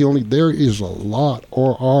is not the only. There is a lot,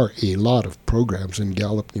 or are a lot, of programs in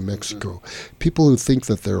Gallup, New Mexico. People who think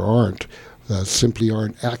that there aren't simply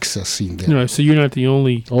aren't accessing them. No, so you're not the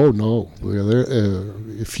only. Oh, no.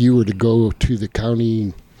 If you were to go to the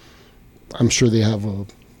county, I'm sure they have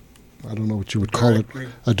I don't know what you would call it,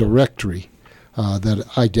 a directory that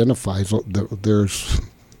identifies. There's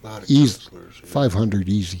easy, 500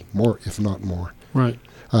 easy, more if not more. Right.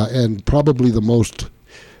 And probably the most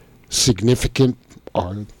significant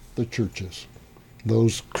are the churches.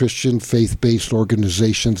 Those Christian faith-based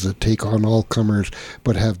organizations that take on all comers,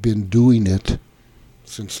 but have been doing it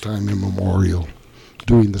since time immemorial,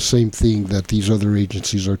 doing the same thing that these other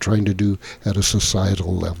agencies are trying to do at a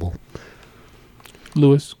societal level.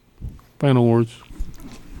 Lewis, final words.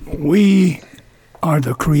 We are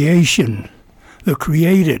the creation, the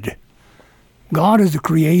created. God is the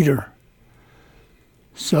creator.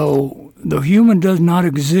 So the human does not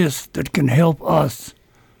exist that can help us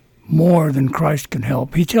more than Christ can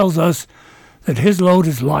help. He tells us that his load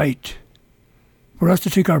is light, for us to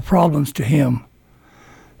take our problems to him.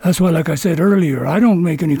 That's why, like I said earlier, I don't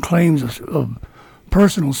make any claims of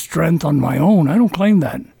personal strength on my own. I don't claim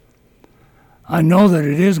that. I know that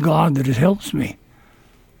it is God that helps me.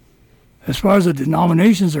 As far as the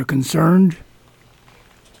denominations are concerned,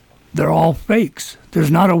 they're all fakes.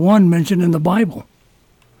 There's not a one mentioned in the Bible.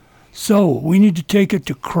 So we need to take it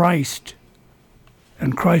to Christ,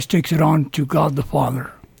 and Christ takes it on to God the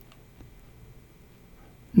Father,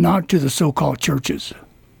 not to the so-called churches.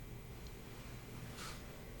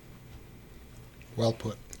 Well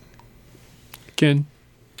put. Ken?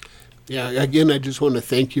 Yeah, again, I just want to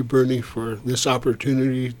thank you, Bernie, for this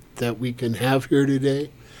opportunity that we can have here today.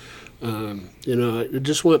 I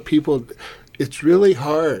just want people, it's really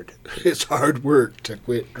hard. It's hard work to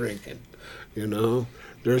quit drinking,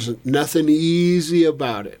 There's nothing easy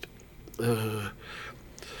about it.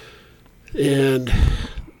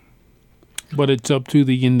 But it's up to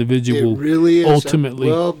the individual. It really is. Ultimately.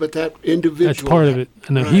 But that individual. That's part of it,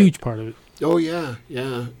 and a huge part of it. Oh, yeah.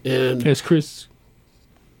 And as Chris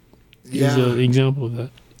is an example of that.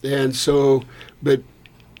 And so, but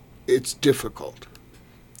it's difficult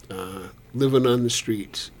living on the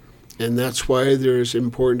streets. And that's why there's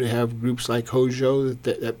important to have groups like Hojo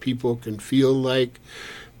that people can feel like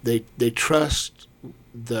they trust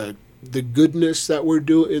the goodness that we're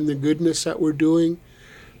doing,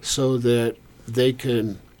 so that they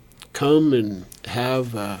can come and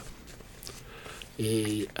have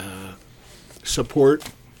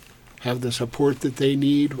have the support that they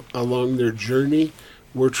need along their journey.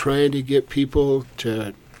 We're trying to get people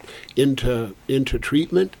into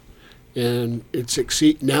treatment, and it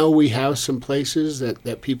succeed. Now we have some places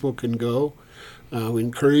that people can go. We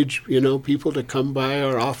encourage people to come by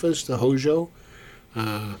our office, the Hojo,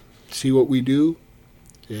 see what we do,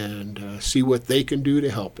 and see what they can do to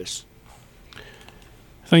help us.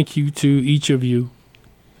 Thank you to each of you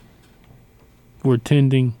for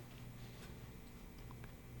attending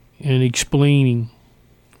and explaining,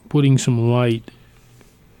 putting some light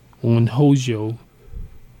on Hojo,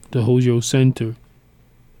 the Hojo Center,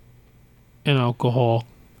 and alcohol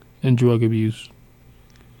and drug abuse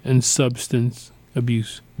and substance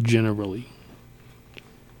abuse generally.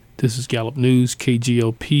 This is Gallup News,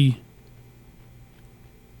 KGLP,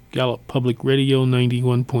 Gallup Public Radio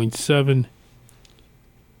 91.7,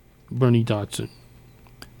 Bernie Dodson.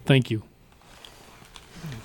 Thank you.